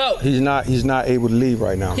attorney. Go. He's not able to leave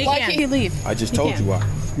right now. Why can't he leave? I just told you why.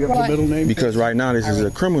 You have the middle name? Because right now this is a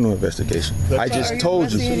criminal investigation. I just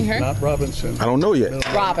told you. Not Robinson. I don't know yet.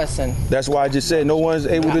 Robison. That's why I just said no one's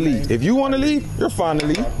able to leave. If you want to leave, you're fine to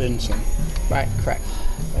leave. Robinson. Right, correct.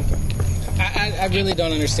 I really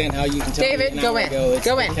don't understand how you can tell David, me go in.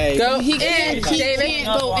 Go in. Okay. Go He in. can't David,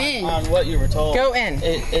 go in. On what you were told. go in.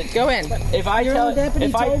 Go in. If I tell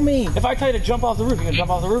told me. If I tell you to jump off the roof, you can jump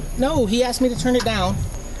off the roof? No, he asked me to turn it down.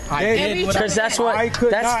 I did. Because that's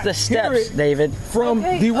the steps, David. From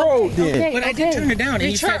the road then. But I did turn it down. And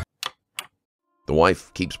you said, The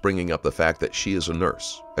wife keeps bringing up the fact that she is a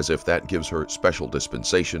nurse, as if that gives her special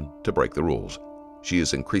dispensation to break the rules. She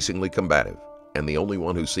is increasingly combative, and the only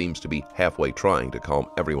one who seems to be halfway trying to calm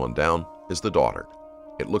everyone down is the daughter.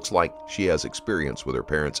 It looks like she has experience with her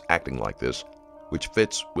parents acting like this, which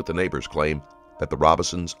fits with the neighbor's claim that the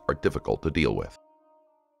Robisons are difficult to deal with.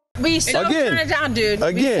 We so turn it down, dude.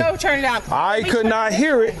 We so turn it down. I could not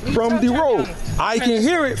hear it from the road. I can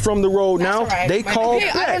hear it from the road now. They called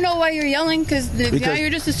back. I don't know why you're yelling because now you're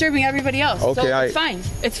just disturbing everybody else. Okay, so it's fine.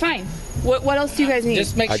 It's fine. What else do you guys need?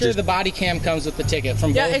 just make sure the body cam comes with the ticket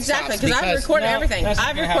from both exactly. stops, Because I've recorded everything.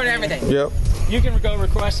 I've recorded everything. Yep. You can go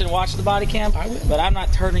request and watch the body cam, but I'm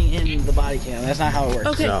not turning in the body cam. That's not how it works.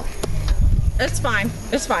 Okay. No. It's fine.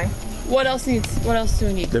 It's fine. What else do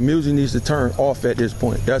we need? The music needs to turn off at this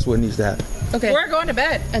point. That's what needs to happen. Okay. We're going to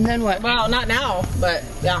bed. And then what? Well, not now, but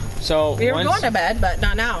yeah. So we were going to bed, but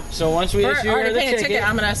not now. So once we issue her the ticket,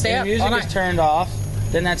 I'm gonna stay and up the music all night. is turned off,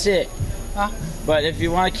 then that's it. But if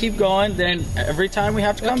you want to keep going, then every time we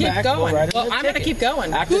have to come back, going. we'll write Well, I'm going to keep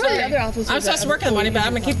going. Who are the other officers? I'm supposed to work in the morning, but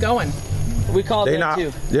I'm going to keep going. We called They them not.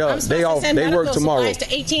 too. Yeah, I'm they supposed to send They work medical tomorrow. supplies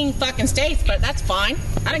to 18 fucking states, but that's fine.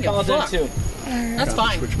 I don't give a Called them fuck. too. That's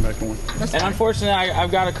fine. Switch them back on. That's And fine. unfortunately,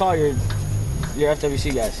 I've got to call your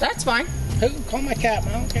FWC guys. That's fine. Who? Call my cap.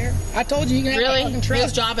 I don't care. I told you you can have a Really? fucking truck.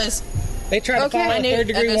 Whose job is? They tried to file a Minute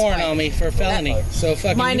third-degree at this warrant point. on me for a felony. So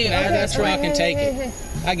fucking you Minute. can have that truck and take it.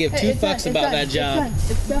 I give two fucks about that job.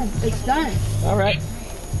 It's done. It's done. All right.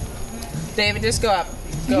 David, just go up.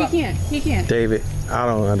 Go up. He can't. David, I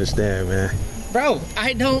don't understand, man. Bro,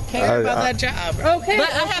 I don't care about that job, bro. Okay. But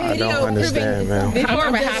I have I video don't understand, man. before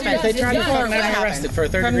I'm it just- happened. They tried to Before fucking it have me arrested for a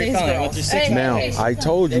third-degree felony. I went through 6 Now, months. I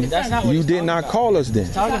told you, That's not what you he's did talking not about. call us then.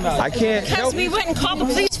 Talking about I can't Because help we wouldn't call the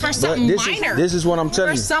police for But something this minor. is what I'm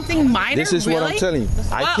telling For you. something minor? This is what I'm Really? telling you.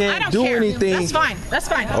 I Well, can't don't do care. anything. That's fine. That's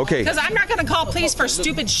fine. Okay. Because I'm not going to call police for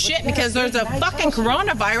stupid shit because there's a fucking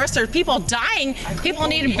coronavirus. There's people dying. People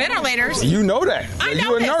need ventilators. You know that. I know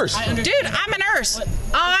You're a this. nurse. Dude, I'm a nurse.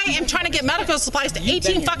 I am trying to get medical supplies to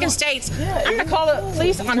 18 fucking states. I'm going to call the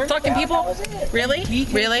police on fucking people? Really?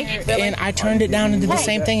 Really? And I turned it down and did the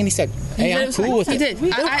same thing, and he said, hey, I'm cool with He it.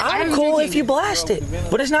 did. I'm cool if you blast it,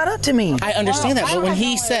 but it's not up to me. I understand that, but when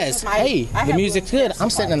he says, hey, the music's good, I'm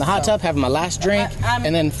sitting in the hot tub having my last drink,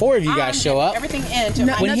 and then 4 of you guys show up. Everything in.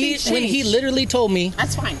 When he literally told me,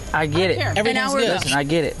 That's fine. I get it. everything's good. Listen, I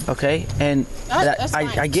get it, okay? And That's fine.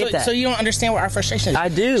 I get that. So you don't understand what our frustration is. I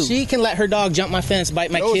do. She can let her dog jump my fence,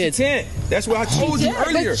 bite my No, kids. she can't. That's what I told you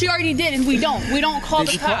earlier. But she already did, and we don't. We don't call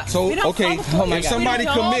the cops. So, okay, if somebody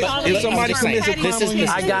commits a crime This is on you,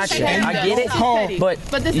 I got you. and I get it. call, But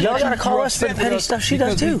this is Y'all what gotta call us for the petty stuff she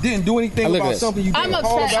does because too. we didn't do anything Look at about this. something you I'm didn't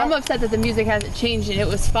call upset. about. I'm upset that the music hasn't changed and it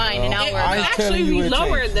was fine, and now we're. Actually, we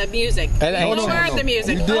lowered the music. No, We lowered the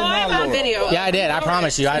music. You did Oh, I'm not on lower. video. Yeah, I did. I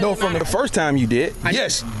promise you. No, from the first time you did.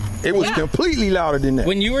 Yes. It was completely louder than that.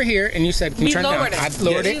 When you were here and you said, can you We turn it down? lowered it. I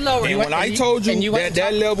lowered Yes. it. We lowered You it. went- When I told and you went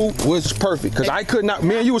that to- level was perfect, because I could not,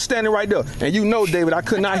 man, you were standing right there. And you know, David, I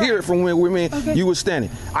could not hear it from where you were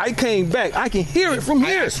standing. I came back. I can hear it from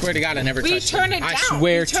here. I swear to God, I never We touched turned it I down.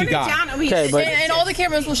 swear We to turned it God. down and we Okay, but- And all the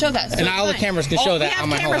cameras will show that. So And it's all the fine. cameras can show that on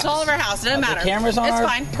my We whole have cameras all house. over our house. It doesn't matter. The cameras on it's our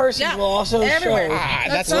fine. person will also Everywhere. show.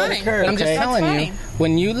 That's That's what fine. occurred. I'm just Okay. telling That's you, fine.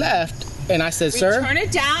 when you left and I said, sir, turn it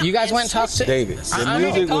down you guys and went and talked to David, the I-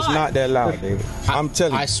 music was God. not that loud, David. I'm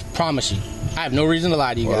telling I you. promise you. I have no reason to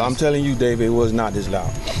lie to you Well, guys. I'm telling you, David, it was not this loud.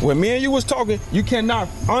 When me and you was talking, you cannot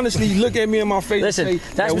honestly look at me in my face Listen, and say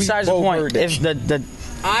that's that we besides the both point. heard that. If the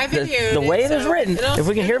The way it is written, if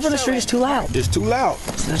we can hear it from the street, it's too loud. It's too loud.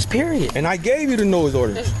 That's period. And I gave you the noise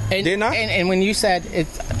orders, didn't I? And when you said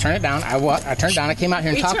turn it down, I turned it down. I came out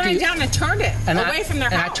here and talked to you. We turned it down and turned it away from their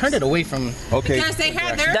house. And I turned it away from. Okay. Because they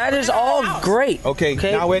had their. That is all great. Okay.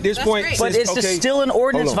 Now at this point, but it's still an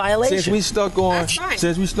ordinance violation. Since we stuck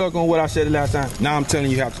on what I said the last time, now I'm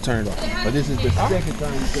telling you have to turn it off. But this is the second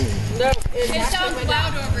time you're saying it. No, it sounds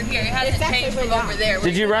loud over here. It hasn't changed from over there.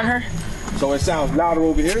 Did you run her? So it sounds louder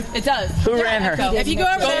over here? It does. Who ran her? If you go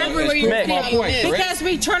over there, because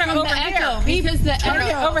we turn it over here. Because the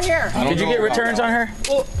echo. Over here. Did you get returns on her?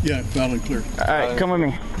 Yeah, loud and clear. All right, come with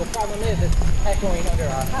me. The problem is it's echoing under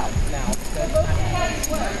our house now.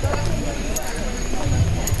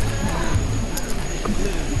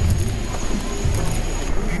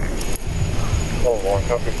 Oh,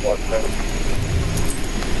 copy block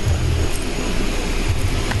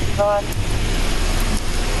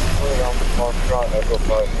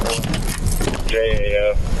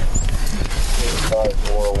JAF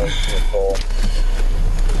 5414 call.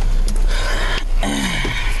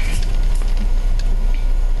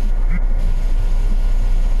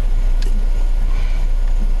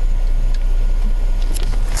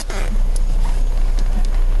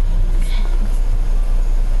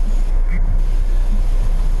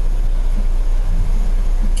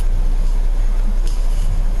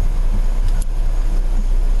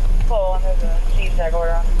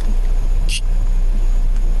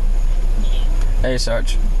 Hey,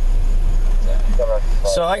 Sarge.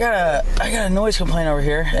 So I got a noise complaint over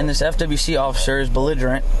here, and this FWC officer is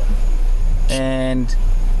belligerent, and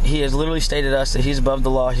he has literally stated to us that he's above the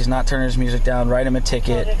law. He's not turning his music down. Write him a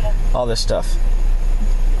ticket. All this stuff.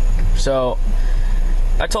 So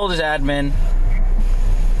I told his admin,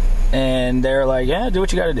 and they're like, "Yeah, do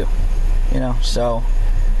what you got to do," you know. So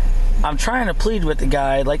I'm trying to plead with the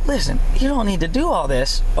guy, like, listen, you don't need to do all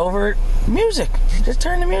this over music. Just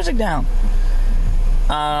turn the music down.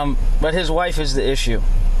 But his wife is the issue.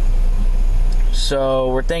 So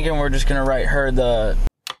we're thinking we're just going to write her the...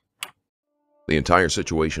 The entire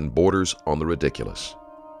situation borders on the ridiculous.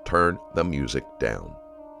 Turn the music down.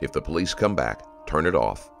 If the police come back, turn it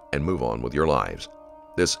off and move on with your lives.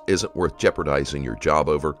 This isn't worth jeopardizing your job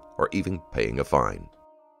over or even paying a fine.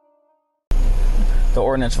 The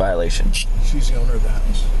ordinance violation. She's the owner of the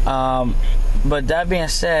house. But that being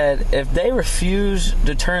said, if they refuse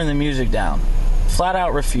to turn the music down, flat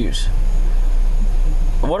out refuse,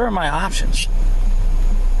 what are my options?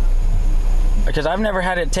 Because I've never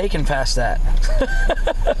had it taken past that.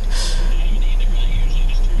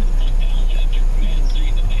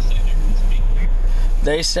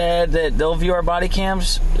 They said that they'll view our body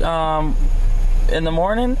cams in the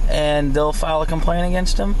morning, and they'll file a complaint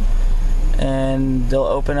against them, and they'll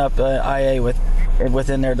open up an IA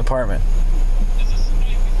within their department.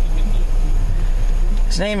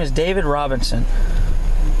 His name is David Robison.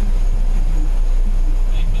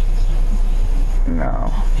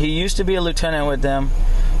 No. He used to be a lieutenant with them.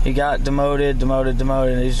 He got demoted,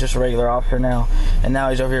 and he's just a regular officer now. And now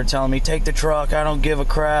he's over here telling me, take the truck, I don't give a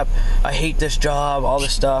crap, I hate this job, all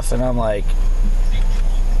this stuff. And I'm like,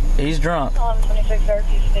 he's drunk. 26 RT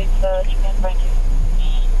states Japan, thank you.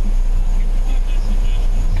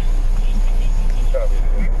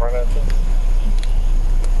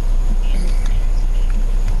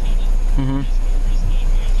 Mm-hmm.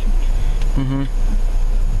 Mm-hmm.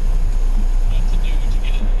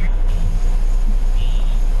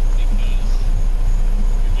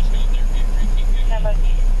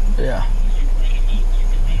 Yeah.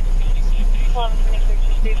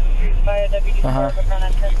 Uh-huh.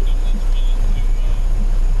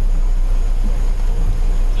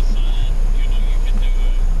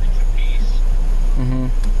 Mm-hmm.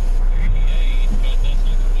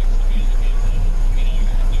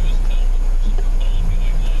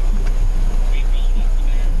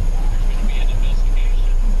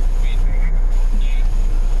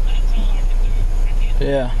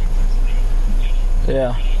 Yeah.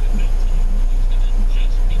 Yeah.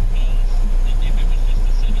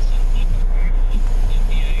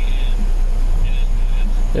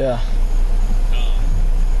 Yeah.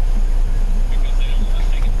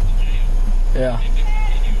 Yeah.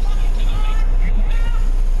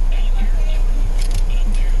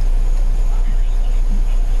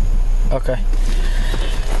 Okay.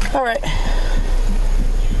 All right.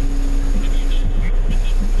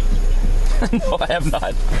 No, I have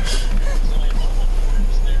not.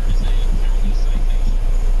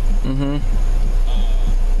 Mm-hmm.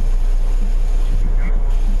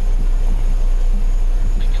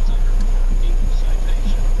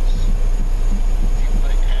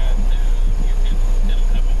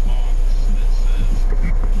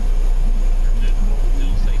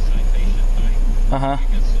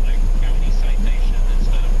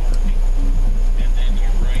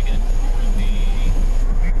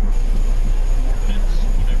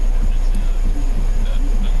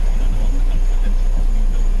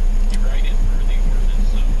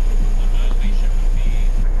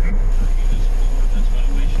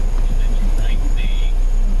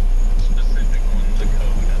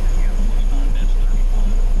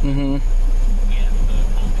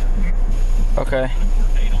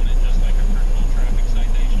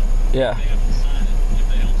 Yeah.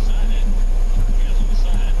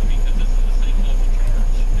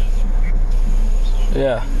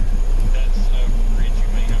 Yeah.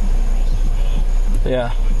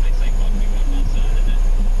 Yeah.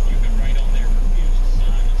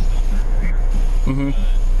 Mm-hmm.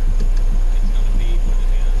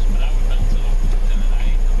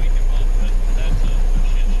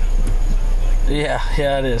 Yeah,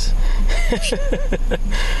 yeah, it is.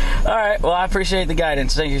 All right, well, I appreciate the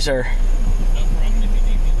guidance. Thank you, sir.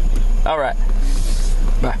 All right.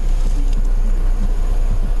 Bye.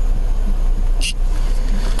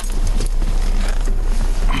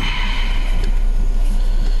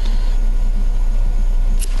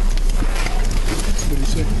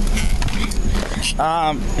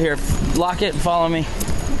 Here, lock it and follow me.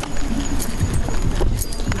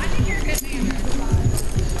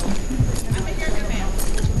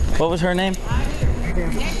 What was her name?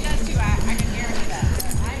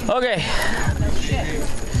 Okay.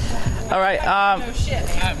 All right. I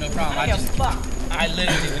have no problem. I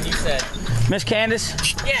literally, when you said. Miss Candace?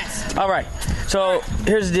 Yes. All right. So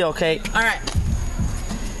here's the deal, okay? All right.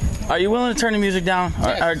 Are you willing to turn the music down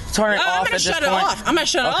or turn it off at this point? I'm gonna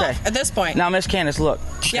shut it off at this point. Now, Miss Candace, look.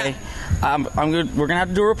 Okay. Yeah. I'm good. We're gonna have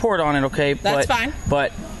to do a report on it, okay? That's fine.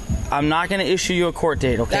 But I'm not gonna issue you a court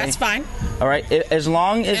date, okay? That's fine. All right. As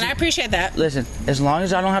long as. And I appreciate that. Listen, as long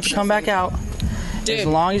as I don't have to come back out. Dude. As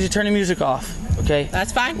long as you turn the music off, okay?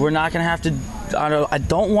 That's fine. We're not gonna have to. I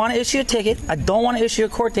don't want to issue a ticket. I don't want to issue a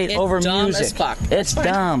court date over dumb music. As fuck. It's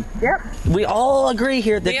dumb. Yep. We all agree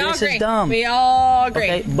here that this is dumb. We all agree.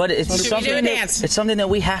 Okay, but it's Should we do a dance? It's something that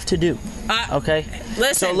we have to do. Okay.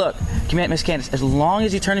 Listen. So look, come here, Miss Candace. As long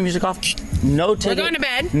as you turn the music off, no ticket. We're going to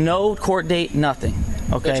bed. No court date. Nothing.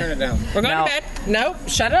 Okay. Turn it down. We're going to bed. No,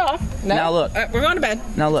 shut it off. No. Now look. We're going to bed.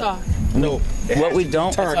 Now look. No. What we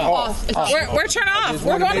don't turn off. We're turning off.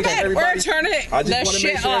 We're going to bed. We're turning the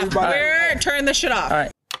shit off. We're turning the shit off. All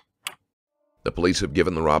right. The police have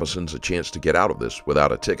given the Robisons a chance to get out of this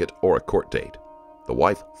without a ticket or a court date. The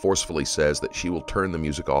wife forcefully says that she will turn the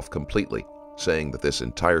music off completely, saying that this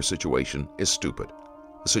entire situation is stupid.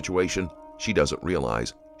 A situation she doesn't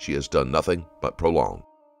realize she has done nothing but prolong.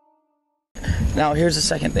 Now, here's the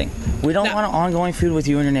second thing. We don't want an ongoing feud with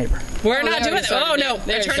you and your neighbor. We're not doing that. Oh, no.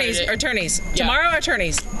 Attorneys. Yeah. Tomorrow,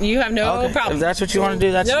 attorneys. You have no problem. If that's what you want to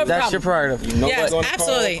do, that's your prerogative. Yes,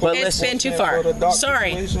 absolutely. But it's been too far.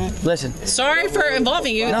 Sorry. Listen. Sorry for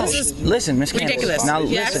involving you. No, this is listen, Miss Candace. ridiculous. Now,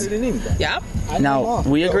 yes. listen. Yep. Now,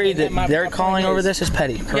 we agree that they're calling over this as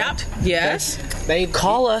petty, correct? Yep. Yes. They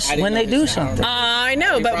call us when they do something. I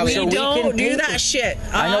know, but we don't do that shit.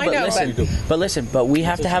 I know, but listen, but we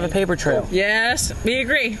have to have a paper trail. Yes, we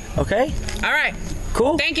agree. Okay? All right.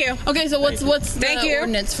 Cool. Thank you. Okay, so what's the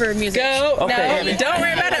ordinance for music? Okay. No, don't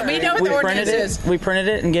worry about it. We know what the ordinance is. We printed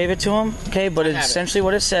it and gave it to them. Okay, but essentially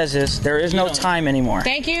what it says is there is no time anymore.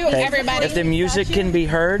 Thank you, everybody. If the music can be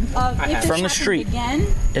heard from the street,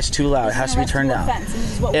 it's too loud. It has to be turned down.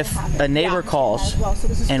 If a neighbor calls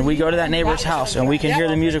and we go to that neighbor's house and we can hear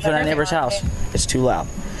the music from that neighbor's house, it's too loud.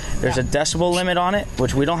 There's a decibel limit on it,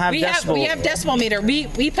 which we don't have decibel. We have decibel meter.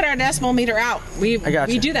 We put our decibel meter out. We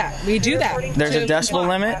do that. We do that. There's a decibel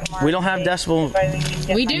limit. We don't have decibel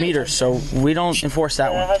meters, so we don't enforce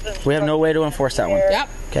that one. We have no way to enforce that one. Yep.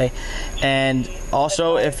 Okay. And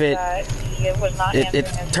also, if it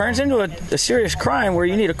turns into a serious crime where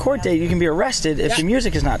you need a court date, you can be arrested if the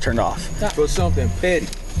music is not turned off. For something petty.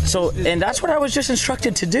 So, and that's what I was just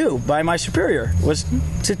instructed to do by my superior, was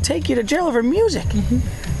to take you to jail over music.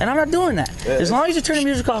 And I'm not doing that. As long as you turn the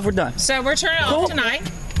music off, we're done. So we're turning off tonight,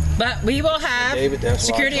 but we will have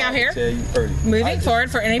security out here moving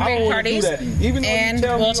forward for any big parties, and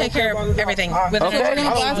we'll take care of everything. We're going to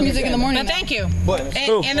blast music in the morning. But thank you.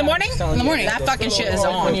 In the morning? In the morning. That fucking shit is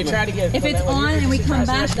on. If it's on and we come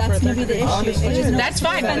back, that's going to be the issue. That's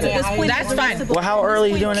fine. That's fine. Well, how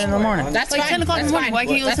early are you doing it in the morning? That's like 10 o'clock in the morning. Why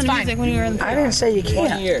can't you listen to music when you're in the I didn't say you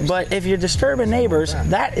can't, but if you're disturbing neighbors,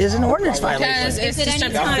 that is an ordinance violation. Because it's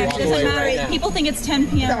any time. It doesn't matter. People think it's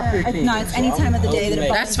 10 p.m. No, it's any time of the day.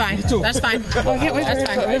 That's fine. That's fine. That's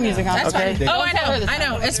fine. Music on. That's fine. Oh, I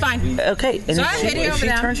know. It's fine. Okay. And so I have video of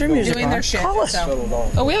them doing their shit. Call us.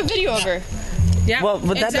 Oh, we have video of her. Yeah. Well,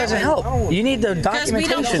 but that doesn't help. You need the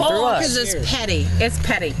documentation through us. Because it's petty. It's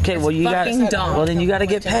petty. Okay, well you got. Well, then you got to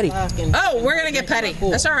get petty. Oh, we're gonna get petty.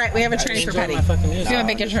 That's all right. We have a attorney for petty. We're gonna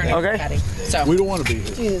make an attorney for petty. So we don't want to be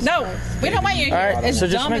here. No, we don't want you here. All right. So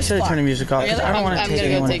just make sure you turn the music off. I don't want to take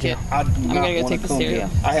anyone to jail. I'm gonna go take the stereo.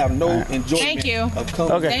 I have no enjoyment. Thank you. Of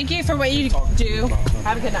coming. Thank you for what you do.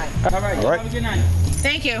 Have a good night. All right. Have a good night.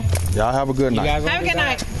 Thank you. Y'all have a good night. Have a good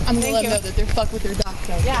night. I'm gonna let them know that they're fucked with their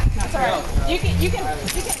doctor. Yeah, that's all right. You can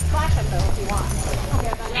flash them though if you want.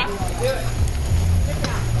 Do it. Sit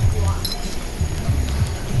down if you want.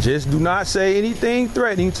 Just do not say anything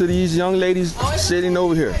threatening to these young ladies sitting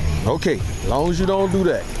over here. Okay, as long as you don't do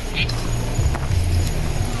that.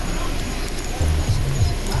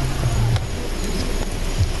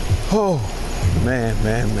 Oh, man.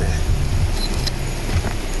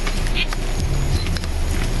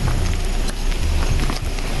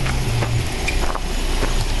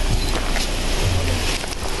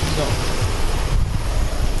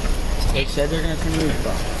 They said they're going to turn the music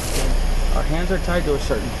off. Okay? Our hands are tied to a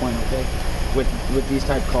certain point, okay? With these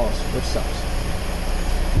type calls, which sucks.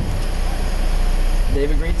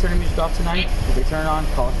 They've agreed to turn the music off tonight. If they turn it on,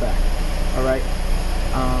 call us back. All right.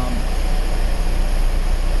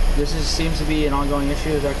 This seems to be an ongoing issue.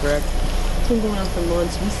 Is that correct? It's been going on for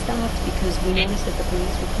months. We stopped because we noticed that the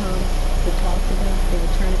police would come, would talk to them, they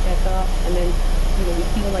would turn it back up, and then we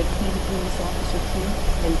feel like he's a police officer too,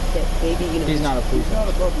 and that maybe he's not a police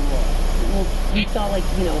officer. Well, we felt like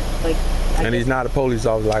and he's not a police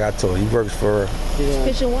officer, like I told you. He works for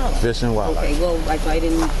Fish and Wildlife. Fish and Wildlife. Okay, well, I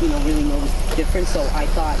didn't, really know the difference, so I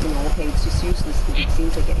thought, okay, it's just useless because it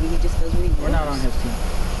seems like he just does what he wants. We're not on his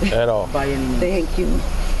team. At all. By any means. Thank you.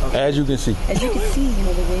 Okay. As you can see. As you can see,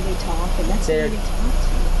 the way they talk, and that's the way they talk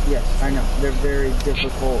to you. Yes, I know. They're very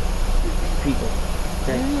difficult people.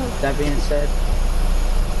 Okay. Yeah. That being said,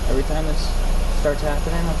 every time this starts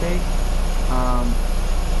happening, okay,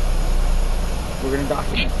 we're gonna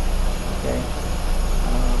document it. Okay.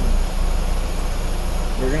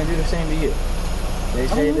 We're gonna do the same to you. They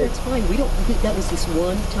say that's fine. That was this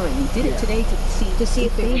one time. We did it today to see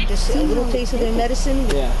if they just a little taste of their medicine.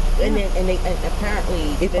 Yeah. And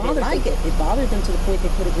apparently it bothered them. It bothered them to the point they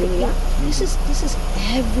put it really out. This is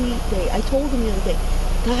every day. I told them the other day,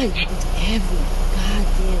 guys, it's every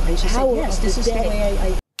goddamn hour. Yes, this is the way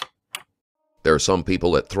I. There are some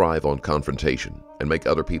people that thrive on confrontation and make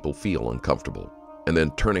other people feel uncomfortable, and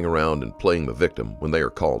then turning around and playing the victim when they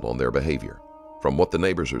are called on their behavior. From what the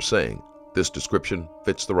neighbors are saying, this description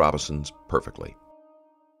fits the Robisons perfectly.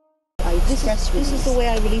 This is the way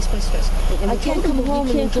I release my stress. I can't come home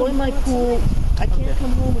and enjoy my pool. I can't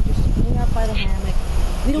come home and just hang out by the hammock.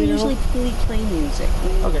 We don't usually play music.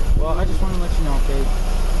 Okay, well, I just want to let you know, okay,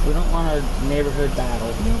 we don't want a neighborhood battle.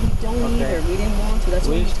 No, we don't either. We didn't want to. That's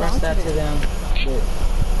why we expressed that to them. That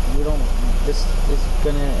we don't. This is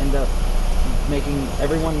going to end up making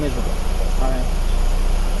everyone miserable. All right.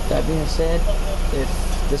 That being said, if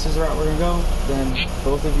this is the route we're going to go, then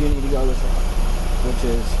both of you need to go this route, which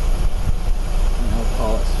is,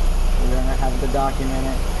 call us. We're going to have to document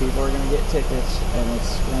it. People are going to get tickets, and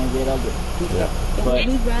it's going to get ugly. Yeah. But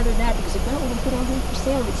we'd rather that, because if not, we're going to put our home for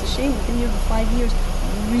sale. It's a shame. We've been here for 5 years,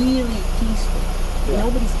 really peaceful. Yeah.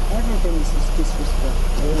 Nobody's ever been this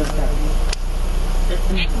disrespectful.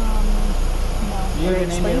 You have a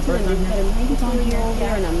name and a birthday? I've got a 94-year-old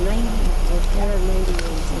there, and I'm 90 or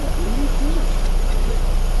 90-year-old.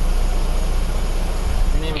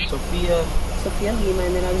 Your name is Sophia Lima,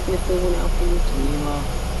 and then I was going to fill one out for you. Lima,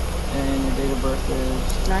 and your date of birth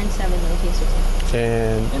is 9/7/1960.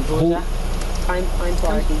 And who is that? I'm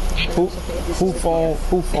Barbie. Who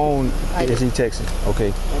phone is he texting?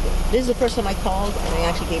 Okay. This is the first time I called, and I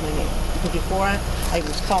actually gave my name. Because before I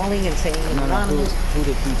was calling and saying anonymous. Who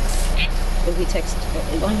did he? When he texted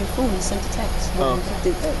on your phone, he sent a text. Oh.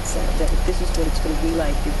 That this is what it's going to be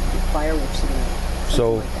like if fireworks are going to.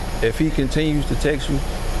 So if he continues to text you,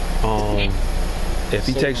 if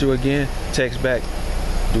he texts you again, text back.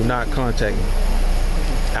 Do not contact me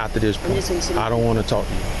after this point. I don't want to talk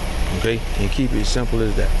to you. Okay, and keep it simple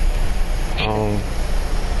as that.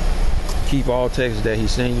 Keep all texts that he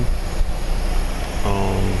sent you.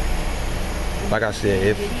 Like I said,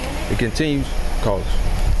 if it continues, call us.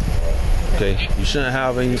 Okay, you shouldn't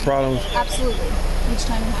have any problems. Absolutely. Each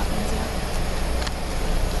time it happens,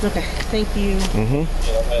 yeah. Okay, thank you.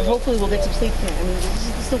 Hopefully we'll get some sleep tonight. I mean, this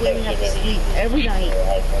is the way we have to sleep every night.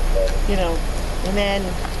 And then,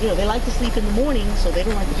 they like to sleep in the morning, so they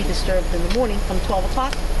don't like to be disturbed in the morning. From 12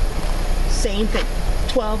 o'clock, same thing.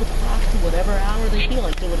 12 o'clock to whatever hour they feel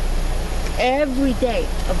like doing it. Every day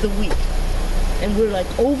of the week. And we're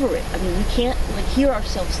over it. I mean, we can't hear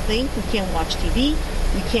ourselves think. We can't watch TV.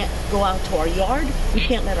 We can't go out to our yard. We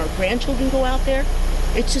can't let our grandchildren go out there.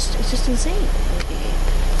 It's just insane.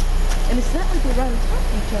 And it's not like we're right on top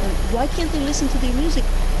of each other. Why can't they listen to their music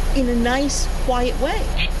in a nice, quiet way?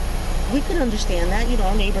 We can understand that.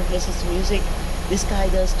 Our neighbor listens to music. This guy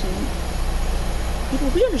does too.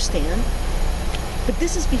 We understand. But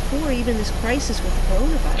this is before even this crisis with the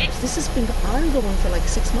coronavirus. This has been ongoing for like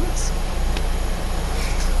 6 months.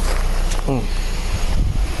 We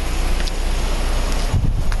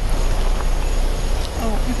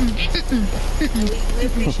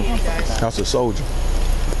appreciate you guys. That's a soldier.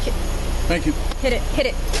 Thank you. Hit it, hit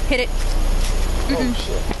it, hit it. Oh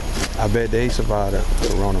shit. I bet they survived the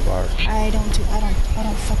coronavirus. I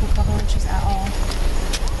don't fuck with cockroaches at all.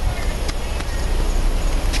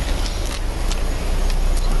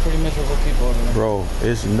 Pretty miserable people over there. Bro,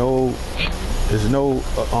 there's no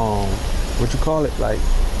what you call it, like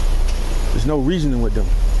there's no reasoning with them.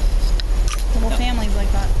 The whole family's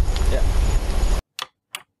like that. Yeah.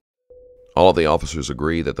 All of the officers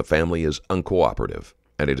agree that the family is uncooperative,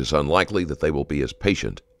 and it is unlikely that they will be as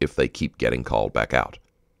patient if they keep getting called back out.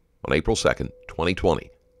 On April 2nd, 2020,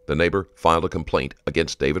 the neighbor filed a complaint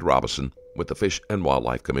against David Robison with the Fish and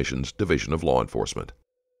Wildlife Commission's Division of Law Enforcement.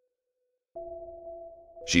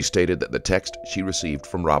 She stated that the text she received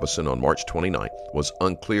from Robison on March 29th was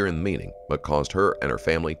unclear in meaning, but caused her and her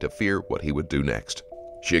family to fear what he would do next.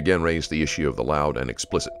 She again raised the issue of the loud and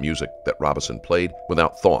explicit music that Robison played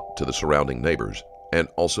without thought to the surrounding neighbors, and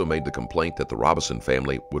also made the complaint that the Robison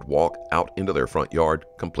family would walk out into their front yard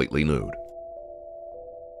completely nude.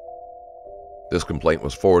 This complaint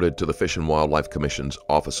was forwarded to the Fish and Wildlife Commission's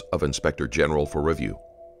Office of Inspector General for review.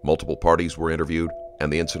 Multiple parties were interviewed,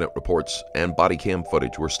 and the incident reports and Bodycam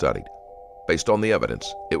footage were studied. Based on the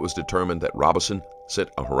evidence, it was determined that Robison sent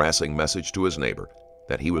a harassing message to his neighbor,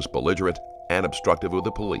 that he was belligerent and obstructive of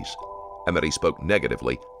the police, and that he spoke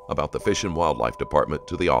negatively about the Fish and Wildlife Department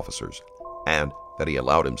to the officers, and that he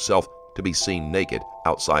allowed himself to be seen naked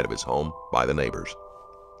outside of his home by the neighbors.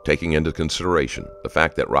 Taking into consideration the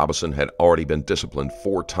fact that Robison had already been disciplined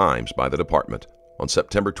 4 times by the department, on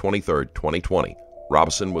September 23, 2020,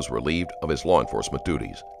 Robison was relieved of his law enforcement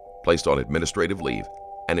duties, placed on administrative leave,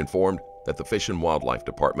 and informed that the Fish and Wildlife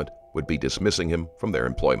Department would be dismissing him from their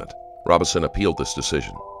employment. Robison appealed this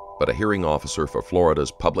decision, but a hearing officer for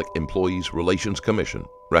Florida's Public Employees Relations Commission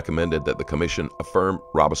recommended that the commission affirm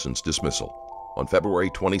Robison's dismissal. On February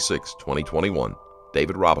 26, 2021,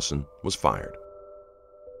 David Robison was fired.